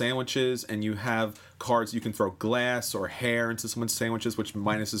 but whole sandwiches, and you have cards you can throw glass or hair into someone's sandwiches, which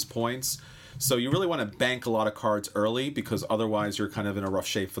minuses points. So you really want to bank a lot of cards early, because otherwise you're kind of in a rough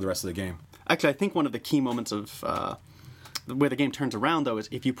shape for the rest of the game. Actually, I think one of the key moments of where the game turns around, though, is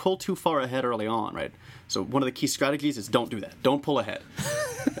if you pull too far ahead early on, right? So one of the key strategies is don't do that. Don't pull ahead.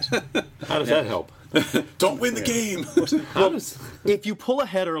 How does that help? Don't win the game! If you pull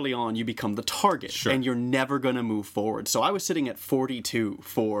ahead early on, you become the target, Sure. and you're never going to move forward. So I was sitting at 42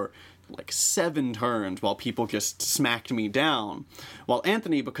 for like 7 turns while people just smacked me down. While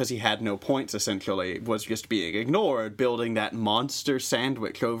Anthony, because he had no points essentially, was just being ignored, building that monster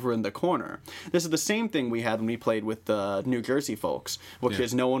sandwich over in the corner. This is the same thing we had when we played with the New Jersey folks, which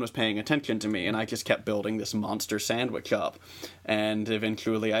is no one was paying attention to me, and I just kept building this monster sandwich up. And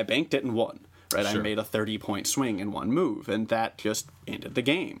eventually I banked it and won. Right, Sure. I made a 30-point swing in one move, and that just ended the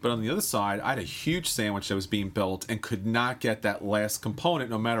game. But on the other side, I had a huge sandwich that was being built and could not get that last component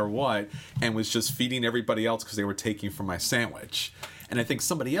no matter what, and was just feeding everybody else because they were taking from my sandwich. And I think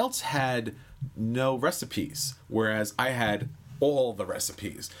somebody else had no recipes, whereas I had all the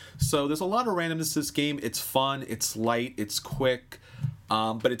recipes. So there's a lot of randomness to this game. It's fun, it's light, it's quick,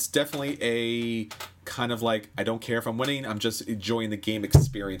 but it's definitely a kind of like, I don't care if I'm winning, I'm just enjoying the game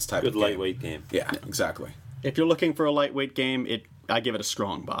experience type of Good game. lightweight game. Yeah, exactly. If you're looking for a lightweight game, I give it a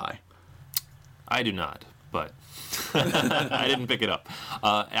strong buy. I do not, but I didn't pick it up.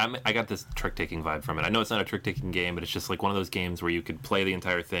 I got this trick-taking vibe from it. I know it's not a trick-taking game, but it's just like one of those games where you could play the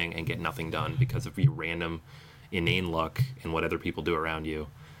entire thing and get nothing done because of your random, inane luck and what other people do around you.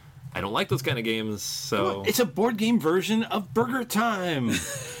 I don't like those kind of games, so... It's a board game version of Burger Time.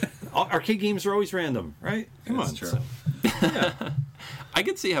 Arcade games are always random, right? Come on. true. So, I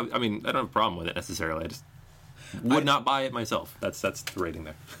could see how... I mean, I don't have a problem with it necessarily. I just would not buy it myself. That's the rating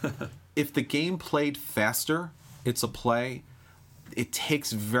there. If the game played faster, it's a play. It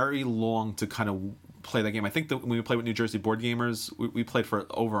takes very long to kind of play that game. I think that when we played with New Jersey board gamers, we played for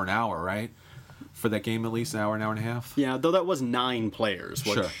over an hour, right? For that game, at least an hour and a half. Yeah, though that was 9 players,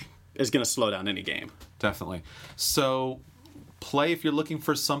 which Sure. is going to slow down any game. Definitely. So, play if you're looking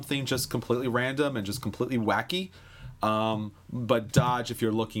for something just completely random and just completely wacky, but dodge if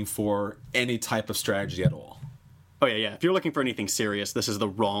you're looking for any type of strategy at all. Oh, yeah. If you're looking for anything serious, this is the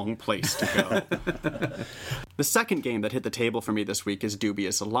wrong place to go. The second game that hit the table for me this week is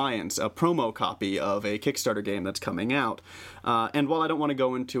Dubious Alliance, a promo copy of a Kickstarter game that's coming out. And while I don't want to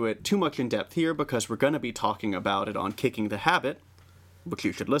go into it too much in depth here, because we're going to be talking about it on Kicking the Habit, which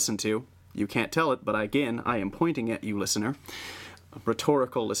you should listen to. You can't tell it, but again, I am pointing at you, listener. A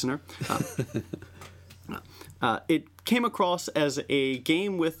rhetorical listener. It came across as a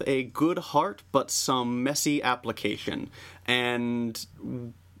game with a good heart, but some messy application, and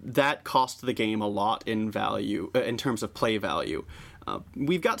that cost the game a lot in value, in terms of play value.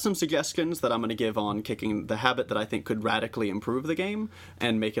 We've got some suggestions that I'm going to give on Kicking the Habit that I think could radically improve the game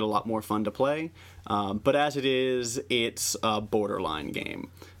and make it a lot more fun to play. But as it is, it's a borderline game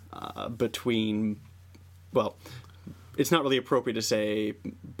well, it's not really appropriate to say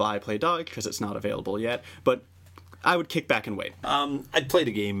buy, play, dodge because it's not available yet, but I would kick back and wait. I'd played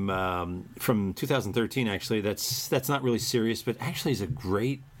a game from 2013, actually. That's not really serious, but actually is a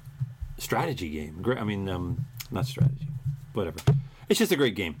great strategy game. Not strategy, whatever. It's just a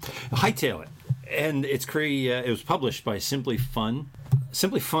great game. Hightail it. And it was published by Simply Fun.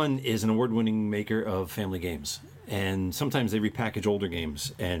 Simply Fun is an award-winning maker of family games. And sometimes they repackage older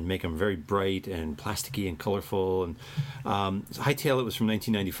games and make them very bright and plasticky and colorful. And Hightail it was from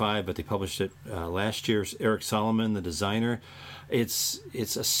 1995, but they published it last year. Eric Solomon, the designer. It's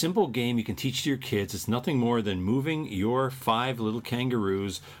a simple game you can teach to your kids. It's nothing more than moving your 5 little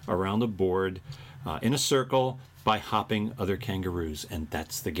kangaroos around a board in a circle by hopping other kangaroos, and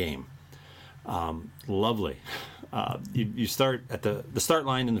that's the game. Lovely. You start at the start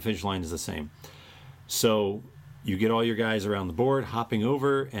line and the finish line is the same. So you get all your guys around the board, hopping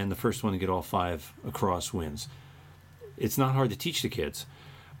over, and the first one to get all 5 across wins. It's not hard to teach the kids.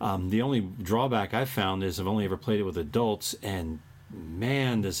 The only drawback I've found is I've only ever played it with adults, and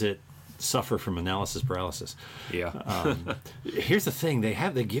man, does it suffer from analysis paralysis. Yeah. Here's the thing: they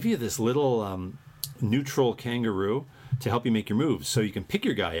give you this little neutral kangaroo to help you make your moves, so you can pick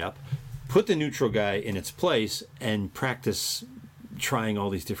your guy up, put the neutral guy in its place, and practice trying all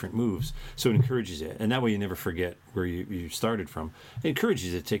these different moves. So it encourages it, and that way you never forget where you started from. It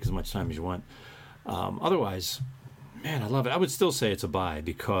encourages you to take as much time as you want. Otherwise, man, I love it. I would still say it's a buy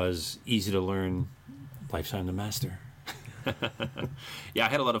because easy to learn, lifetime to master. Yeah, I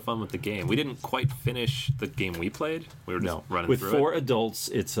had a lot of fun with the game. We didn't quite finish the game we played. We were just running with through it. With 4 adults,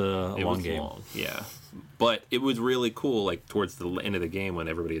 it's a long game. Long, yeah. But it was really cool, like, towards the end of the game when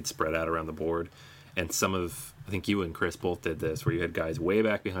everybody had spread out around the board. And I think you and Chris both did this, where you had guys way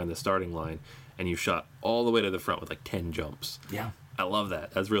back behind the starting line, and you shot all the way to the front with, like, 10 jumps. Yeah. I love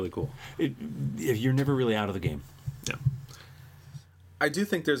that. That's really cool. You're never really out of the game. Yeah. I do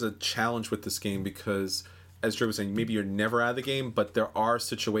think there's a challenge with this game because, as Drew was saying, maybe you're never out of the game, but there are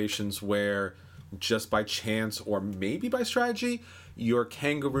situations where just by chance or maybe by strategy, your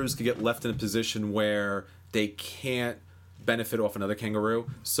kangaroos could get left in a position where they can't benefit off another kangaroo.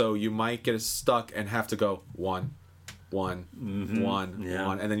 So you might get stuck and have to go one, and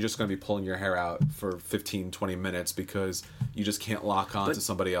then you're just going to be pulling your hair out for 15, 20 minutes because you just can't lock on to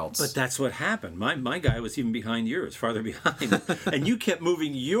somebody else. But that's what happened. My guy was even behind yours, farther behind. And you kept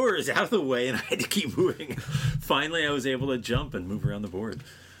moving yours out of the way, and I had to keep moving. Finally, I was able to jump and move around the board.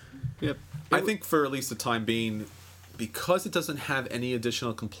 Yep. I think for at least the time being, because it doesn't have any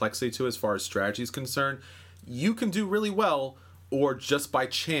additional complexity to it as far as strategy is concerned, you can do really well, or just by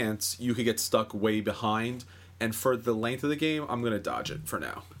chance, you could get stuck way behind. And for the length of the game, I'm going to dodge it for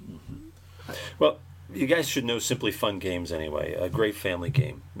now. Mm-hmm. Well, you guys should know Simply Fun Games anyway. A great family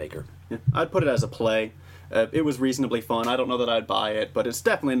game maker. Yeah, I'd put it as a play. It was reasonably fun. I don't know that I'd buy it, but it's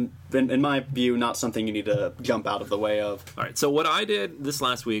definitely, in my view, not something you need to jump out of the way of. All right, so what I did this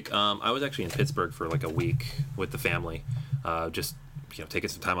last week, I was actually in Pittsburgh for like a week with the family, just taking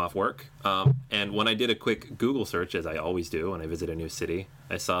some time off work. And when I did a quick Google search, as I always do when I visit a new city,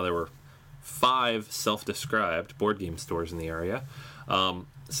 I saw there were 5 self-described board game stores in the area.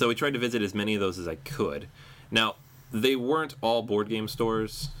 So we tried to visit as many of those as I could. Now, they weren't all board game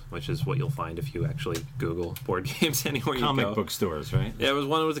stores, which is what you'll find if you actually Google board games anywhere you go. Comic book stores, right? Yeah,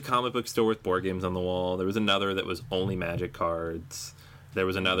 one was a comic book store with board games on the wall. There was another that was only Magic cards. There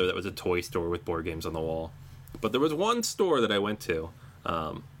was another that was a toy store with board games on the wall. But there was one store that I went to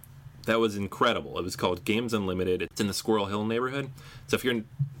that was incredible. It was called Games Unlimited. It's in the Squirrel Hill neighborhood. So if you're in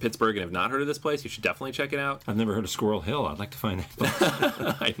Pittsburgh and have not heard of this place, you should definitely check it out. I've never heard of Squirrel Hill. I'd like to find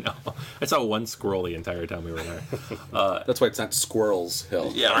that. I know. I saw one squirrel the entire time we were there. That's why it's not Squirrels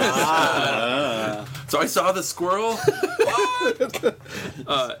Hill. Yeah. So I saw the squirrel.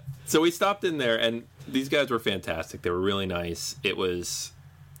 So we stopped in there, and these guys were fantastic. They were really nice. It was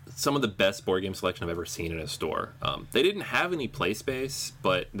some of the best board game selection I've ever seen in a store. They didn't have any play space,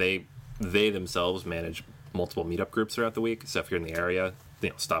 but they themselves manage multiple meetup groups throughout the week. So if you're in the area,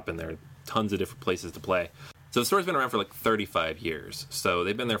 stop in there. Tons of different places to play. So the store's been around for like 35 years. So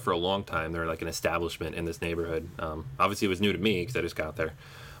they've been there for a long time. They're like an establishment in this neighborhood. Obviously, it was new to me because I just got there.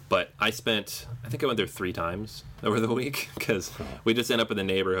 But I think I went there 3 times over the week because we just end up in the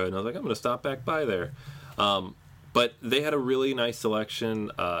neighborhood. And I was like, I'm going to stop back by there. But they had a really nice selection.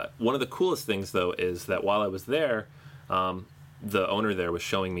 One of the coolest things, though, is that while I was there, the owner there was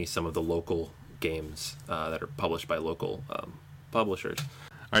showing me some of the local games that are published by local publishers.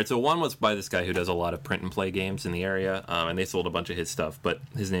 All right, so one was by this guy who does a lot of print and play games in the area, and they sold a bunch of his stuff, but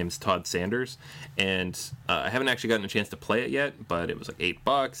his name's Todd Sanders, and I haven't actually gotten a chance to play it yet, but it was like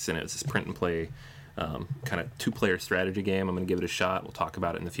 $8, and it was this print and play kind of 2-player strategy game. I'm going to give it a shot. We'll talk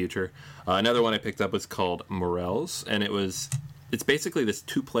about it in the future. Another one I picked up was called Morels, and it's basically this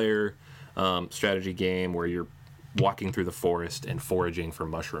 2-player strategy game where you're walking through the forest and foraging for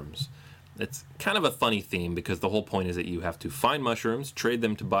mushrooms. It's kind of a funny theme because the whole point is that you have to find mushrooms, trade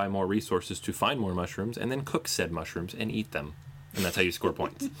them to buy more resources to find more mushrooms, and then cook said mushrooms and eat them. And that's how you score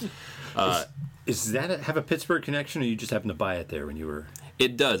points. Does that have a Pittsburgh connection, or you just happened to buy it there when you were...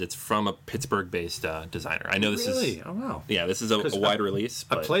 It does. It's from a Pittsburgh-based designer. I know this is... Really? Oh, wow. Yeah, this is a wide release.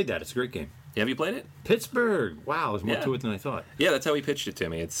 I played that. It's a great game. Have you played it? Pittsburgh. Wow, there's more to it than I thought. Yeah, that's how he pitched it to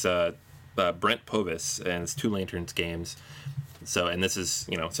me. It's Brent Povis, and it's 2 Lanterns Games. So, and this is,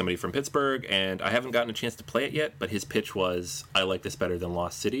 somebody from Pittsburgh, and I haven't gotten a chance to play it yet, but his pitch was, I like this better than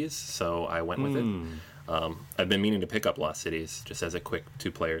Lost Cities, so I went with it. I've been meaning to pick up Lost Cities just as a quick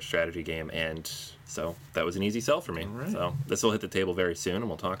 2-player strategy game, and so that was an easy sell for me. Right. So this will hit the table very soon, and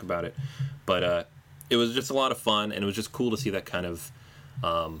we'll talk about it. But it was just a lot of fun, and it was just cool to see that kind of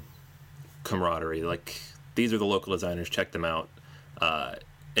camaraderie. Like, these are the local designers, check them out.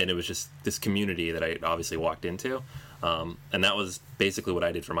 And it was just this community that I obviously walked into. And that was basically what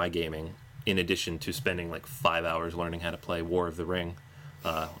I did for my gaming, in addition to spending like 5 hours learning how to play War of the Ring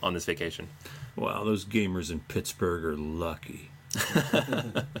on this vacation. Wow, those gamers in Pittsburgh are lucky.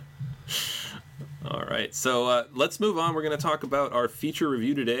 All right, so let's move on. We're going to talk about our feature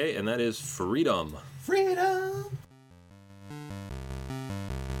review today, and that is Freedom. Freedom!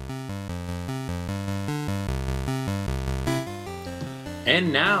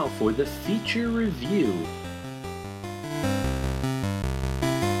 And now for the feature review.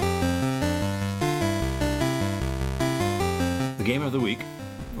 The game of the week,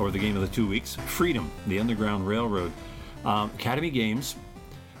 or the game of the 2 weeks, Freedom, the Underground Railroad. Academy Games,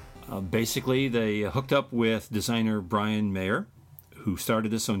 basically they hooked up with designer Brian Mayer, who started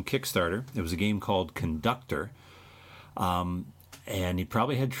this on Kickstarter. It was a game called Conductor. And he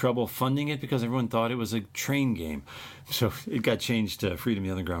probably had trouble funding it because everyone thought it was a train game. So it got changed to Freedom, the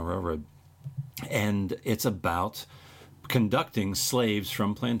Underground Railroad. And it's about conducting slaves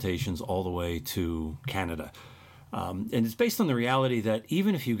from plantations all the way to Canada. And it's based on the reality that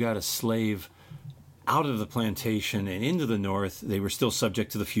even if you got a slave out of the plantation and into the north, they were still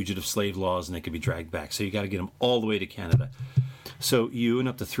subject to the fugitive slave laws and they could be dragged back. So you got to get them all the way to Canada. So you and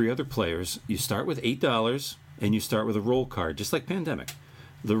up to 3 other players, you start with $8 and you start with a roll card, just like Pandemic.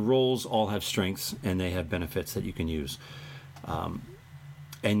 The rolls all have strengths and they have benefits that you can use.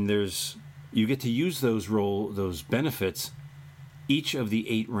 And you get to use those benefits each of the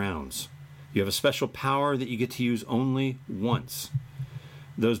 8 rounds. You have a special power that you get to use only once.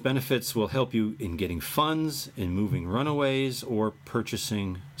 Those benefits will help you in getting funds, in moving runaways, or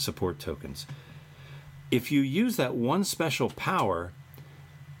purchasing support tokens. If you use that one special power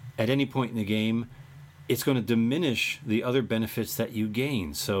at any point in the game, it's going to diminish the other benefits that you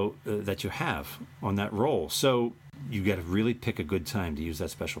gain, that you have on that roll. So you got to really pick a good time to use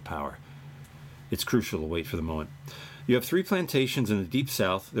that special power. It's crucial to wait for the moment. You have 3 plantations in the Deep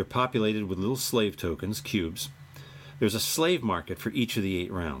South. They're populated with little slave tokens, cubes. There's a slave market for each of the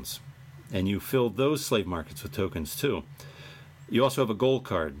 8 rounds, and you fill those slave markets with tokens too. You also have a goal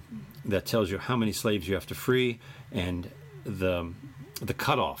card that tells you how many slaves you have to free and the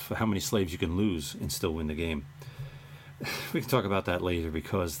cutoff for how many slaves you can lose and still win the game. We can talk about that later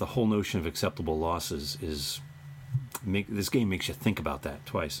because the whole notion of acceptable losses this game makes you think about that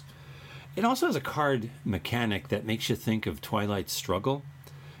twice. It also has a card mechanic that makes you think of Twilight Struggle,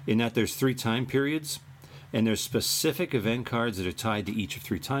 in that there's 3 time periods, and there's specific event cards that are tied to each of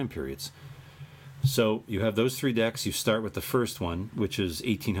 3 time periods. So you have those 3 decks. You start with the first one, which is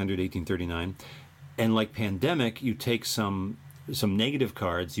 1800, 1839, and like Pandemic, you take some negative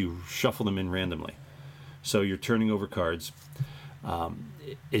cards, you shuffle them in randomly. So you're turning over cards.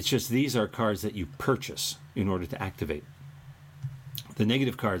 It's just these are cards that you purchase in order to activate. The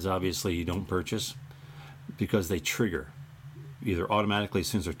negative cards, obviously, you don't purchase because they trigger either automatically as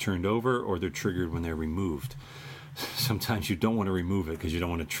soon as they're turned over or they're triggered when they're removed. Sometimes you don't want to remove it because you don't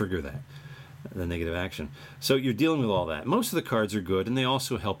want to trigger the negative action. So you're dealing with all that. Most of the cards are good, and they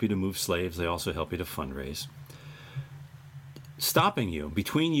also help you to move slaves. They also help you to fundraise. Stopping you,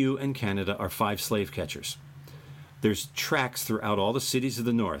 between you and Canada, are 5 slave catchers. There's tracks throughout all the cities of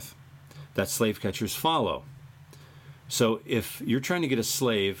the north that slave catchers follow. So if you're trying to get a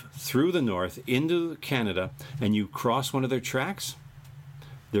slave through the north into Canada and you cross one of their tracks,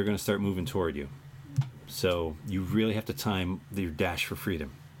 they're going to start moving toward you. So you really have to time your dash for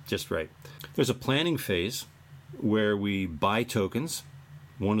freedom just right. There's a planning phase where we buy tokens.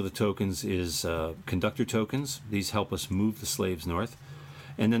 One of the tokens is conductor tokens. These help us move the slaves north.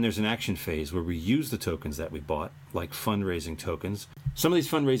 And then there's an action phase where we use the tokens that we bought, like fundraising tokens. Some of these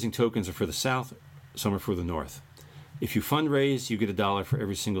fundraising tokens are for the south, some are for the north. If you fundraise, you get $1 for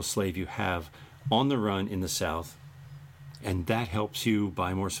every single slave you have on the run in the south, and that helps you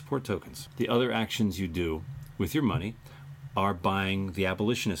buy more support tokens. The other actions you do with your money are buying the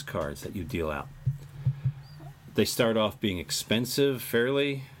abolitionist cards that you deal out. They start off being expensive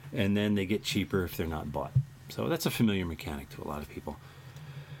fairly, and then they get cheaper if they're not bought. So that's a familiar mechanic to a lot of people.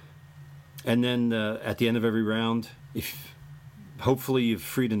 And then at the end of every round, if hopefully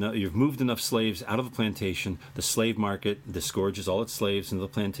you've moved enough slaves out of the plantation, the slave market disgorges all its slaves into the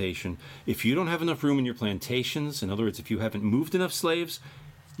plantation. If you don't have enough room in your plantations, in other words, if you haven't moved enough slaves,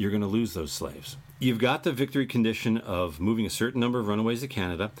 you're going to lose those slaves. You've got the victory condition of moving a certain number of runaways to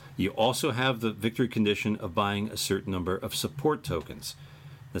Canada. You also have the victory condition of buying a certain number of support tokens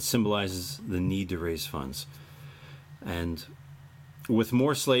that symbolizes the need to raise funds. And with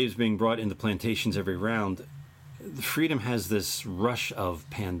more slaves being brought into plantations every round, Freedom has this rush of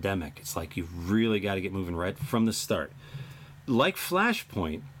pandemic. It's like you've really got to get moving right from the start. Like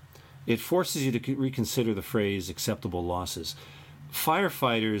Flashpoint, it forces you to reconsider the phrase acceptable losses.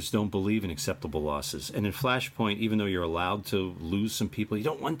 Firefighters don't believe in acceptable losses. And in Flashpoint, even though you're allowed to lose some people, you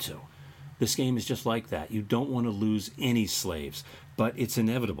don't want to. This game is just like that. You don't want to lose any slaves, but it's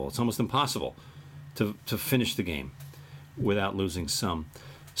inevitable. It's almost impossible to finish the game without losing some.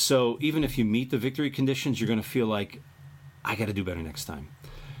 So even if you meet the victory conditions, you're going to feel like, I got to do better next time.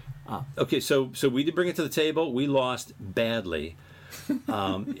 Okay, so we did bring it to the table. We lost badly.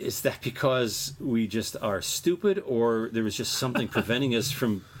 Is that because we just are stupid, or there was just something preventing us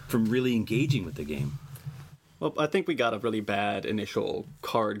from really engaging with the game? Well, I think we got a really bad initial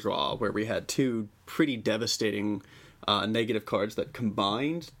card draw where we had two pretty devastating negative cards that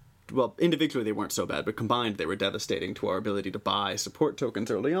combined, well, individually they weren't so bad, but combined they were devastating to our ability to buy support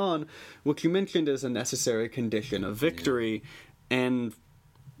tokens early on, which you mentioned is a necessary condition of victory. Yeah. And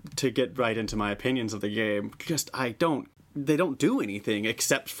to get right into my opinions of the game, they don't do anything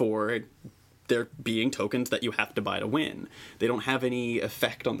except for there being tokens that you have to buy to win. They don't have any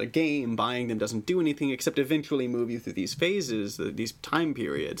effect on the game. Buying them doesn't do anything except eventually move you through these phases, these time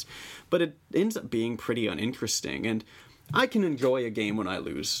periods. But it ends up being pretty uninteresting. And I can enjoy a game when I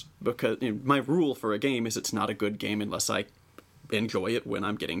lose, because my rule for a game is it's not a good game unless I enjoy it when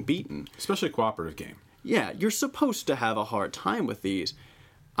I'm getting beaten. Especially a cooperative game. Yeah, you're supposed to have a hard time with these.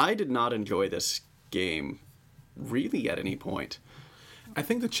 I did not enjoy this game really at any point. I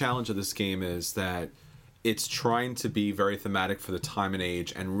think the challenge of this game is that it's trying to be very thematic for the time and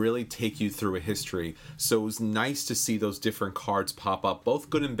age and really take you through a history. So it was nice to see those different cards pop up, both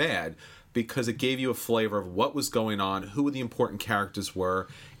good and bad, because it gave you a flavor of what was going on, who the important characters were,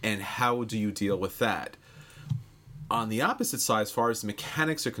 and how do you deal with that. On the opposite side, as far as the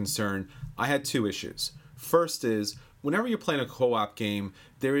mechanics are concerned, I had two issues. First is, whenever you're playing a co-op game,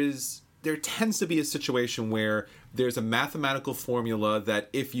 there tends to be a situation where there's a mathematical formula that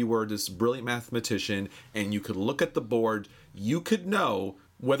if you were this brilliant mathematician and you could look at the board, you could know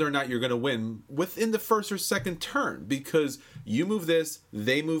whether or not you're going to win within the first or second turn, because you move this,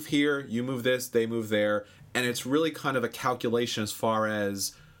 they move here, you move this, they move there, and it's really kind of a calculation as far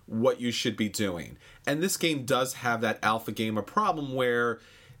as what you should be doing. And this game does have that alpha gamer problem where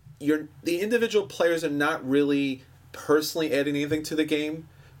the individual players are not really personally adding anything to the game.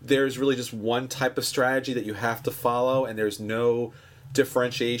 There's really just one type of strategy that you have to follow, and there's no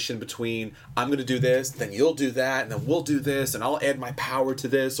differentiation between I'm going to do this, then you'll do that, and then we'll do this, and I'll add my power to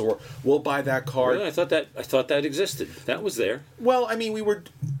this, or we'll buy that card. Really? I thought that existed. That was there. Well, I mean,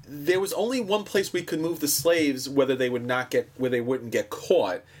 there was only one place we could move the slaves where they wouldn't get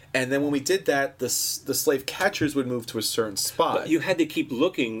caught. And then when we did that, the slave catchers would move to a certain spot. But you had to keep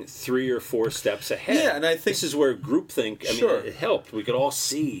looking 3 or 4 steps ahead. Yeah, and I think this is where groupthink. Sure. It helped. We could all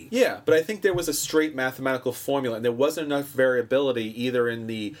see. Yeah, but I think there was a straight mathematical formula, and there wasn't enough variability either in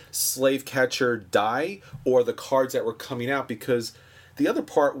the slave catcher die or the cards that were coming out, because the other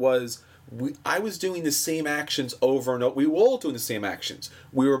part was I was doing the same actions over and over. We were all doing the same actions.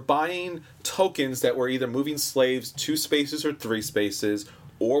 We were buying tokens that were either moving slaves 2 spaces or 3 spaces,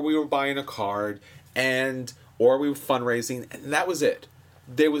 or we were buying a card, or we were fundraising, and that was it.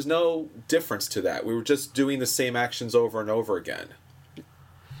 There was no difference to that. We were just doing the same actions over and over again.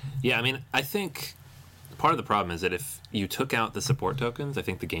 Yeah, I mean, I think part of the problem is that if you took out the support tokens, I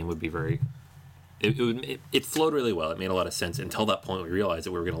think the game would be very... It flowed really well. It made a lot of sense until that point we realized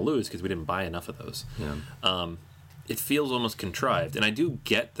that we were going to lose because we didn't buy enough of those. Yeah. It feels almost contrived, and I do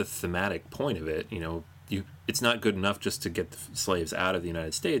get the thematic point of it, it's not good enough just to get the slaves out of the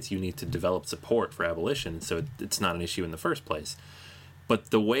United States. You need to develop support for abolition, so it's not an issue in the first place.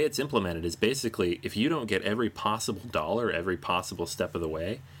 But the way it's implemented is basically, if you don't get every possible dollar, every possible step of the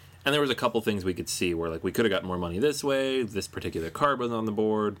way, and there was a couple things we could see where we could have got more money this way, this particular card was on the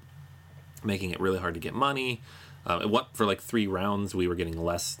board, making it really hard to get money. For 3 rounds, we were getting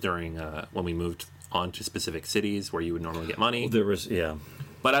less during when we moved on to specific cities where you would normally get money. There was, yeah.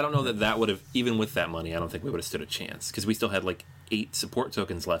 But I don't know that would have, even with that money, I don't think we would have stood a chance, because we still had 8 support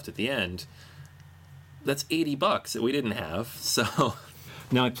tokens left at the end. That's $80 that we didn't have, so...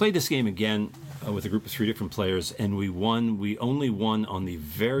 Now, I played this game again with a group of 3 different players, and we won. We only won on the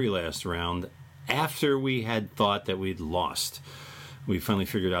very last round after we had thought that we'd lost. We finally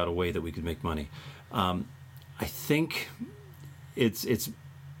figured out a way that we could make money. I think it's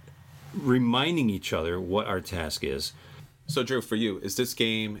reminding each other what our task is. So, Drew, for you, is this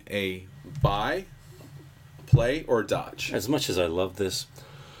game a buy, play, or dodge? As much as I love this,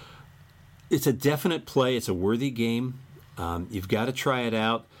 it's a definite play. It's a worthy game. You've got to try it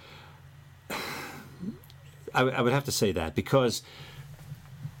out. I would have to say that because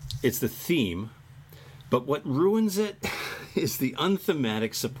it's the theme, but what ruins it is the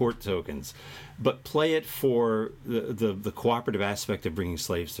unthematic support tokens. But play it for the cooperative aspect of bringing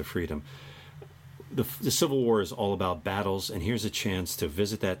slaves to freedom. The Civil War is all about battles, and here's a chance to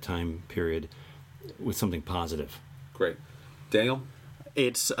visit that time period with something positive. Great. Daniel?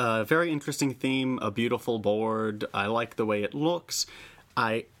 It's a very interesting theme, a beautiful board. I like the way it looks.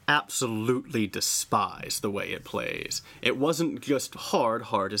 I absolutely despise the way it plays. It wasn't just hard,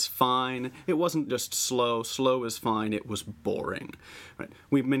 hard is fine. It wasn't just slow, slow is fine. It was boring. Right?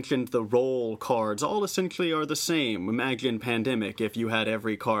 We mentioned the roll cards all essentially are the same. Imagine Pandemic if you had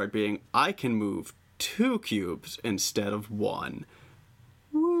every card being, I can move 2 cubes instead of 1.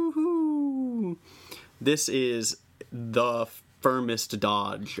 Woohoo! This is the firmest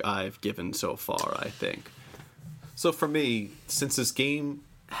dodge I've given so far, I think. So for me, since this game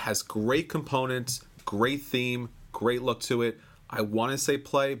has great components, great theme, great look to it, I want to say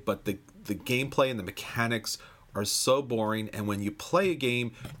play, but the gameplay and the mechanics are so boring. And when you play a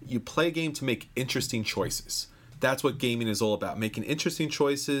game to make interesting choices. That's what gaming is all about, making interesting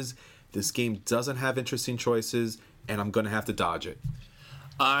choices. This game doesn't have interesting choices, and I'm going to have to dodge it.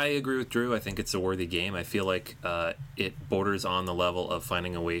 I agree with Drew. I think it's a worthy game. I feel like it borders on the level of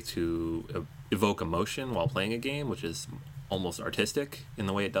finding a way to evoke emotion while playing a game, which is almost artistic in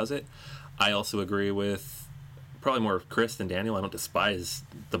the way it does it. I also agree with probably more Chris than Daniel. I don't despise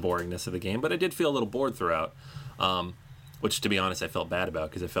the boringness of the game, but I did feel a little bored throughout, which, to be honest, I felt bad about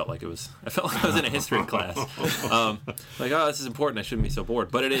because I felt like I was in a history class. Like, oh, this is important. I shouldn't be so bored.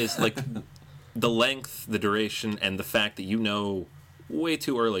 But it is, like, the length, the duration, and the fact that you know way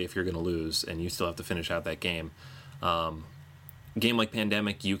too early if you're going to lose and you still have to finish out that game. Game like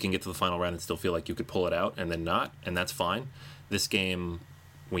Pandemic, you can get to the final round and still feel like you could pull it out and then not, and that's fine. This game,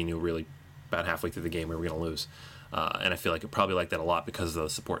 we knew really about halfway through the game we were going to lose. And I feel like it probably like that a lot because of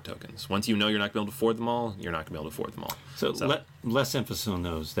those support tokens. Once you know you're not going to be able to afford them all, you're not going to be able to afford them all. So less emphasis on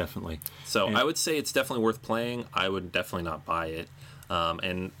those, definitely. So I would say it's definitely worth playing. I would definitely not buy it.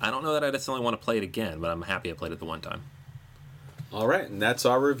 And I don't know that I necessarily want to play it again, but I'm happy I played it the one time. All right, and that's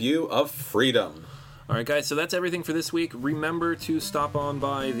our review of Freedom. All right, guys, so that's everything for this week. Remember to stop on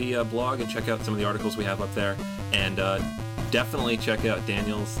by the blog and check out some of the articles we have up there. And definitely check out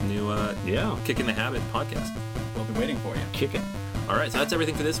Daniel's new Kicking the Habit podcast. We'll be waiting for you. Kick it. All right, so that's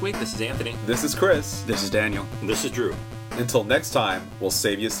everything for this week. This is Anthony. This is Chris. This is Daniel. This is Drew. Until next time, we'll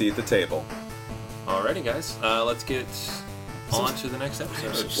save you a seat at the table. All righty, guys. Let's get on to the next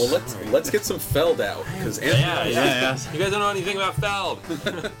episode. Well, let's get some Feld out because Anthony. Yeah. You guys don't know anything about Feld.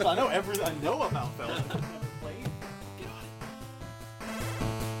 I know about Feld.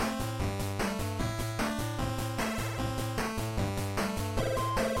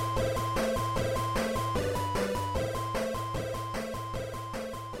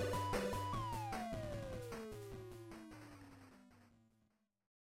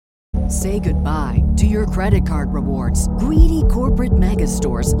 Say goodbye to your credit card rewards. Greedy corporate mega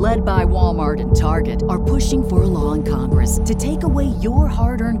stores, led by Walmart and Target, are pushing for a law in Congress to take away your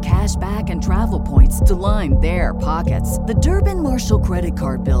hard-earned cash back and travel points to line their pockets. The Durbin-Marshall credit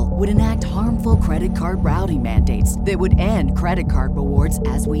card bill would enact harmful credit card routing mandates that would end credit card rewards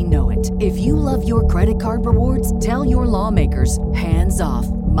as we know it. If you love your credit card rewards, tell your lawmakers, hands off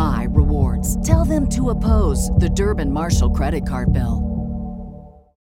my rewards. Tell them to oppose the Durbin-Marshall credit card bill.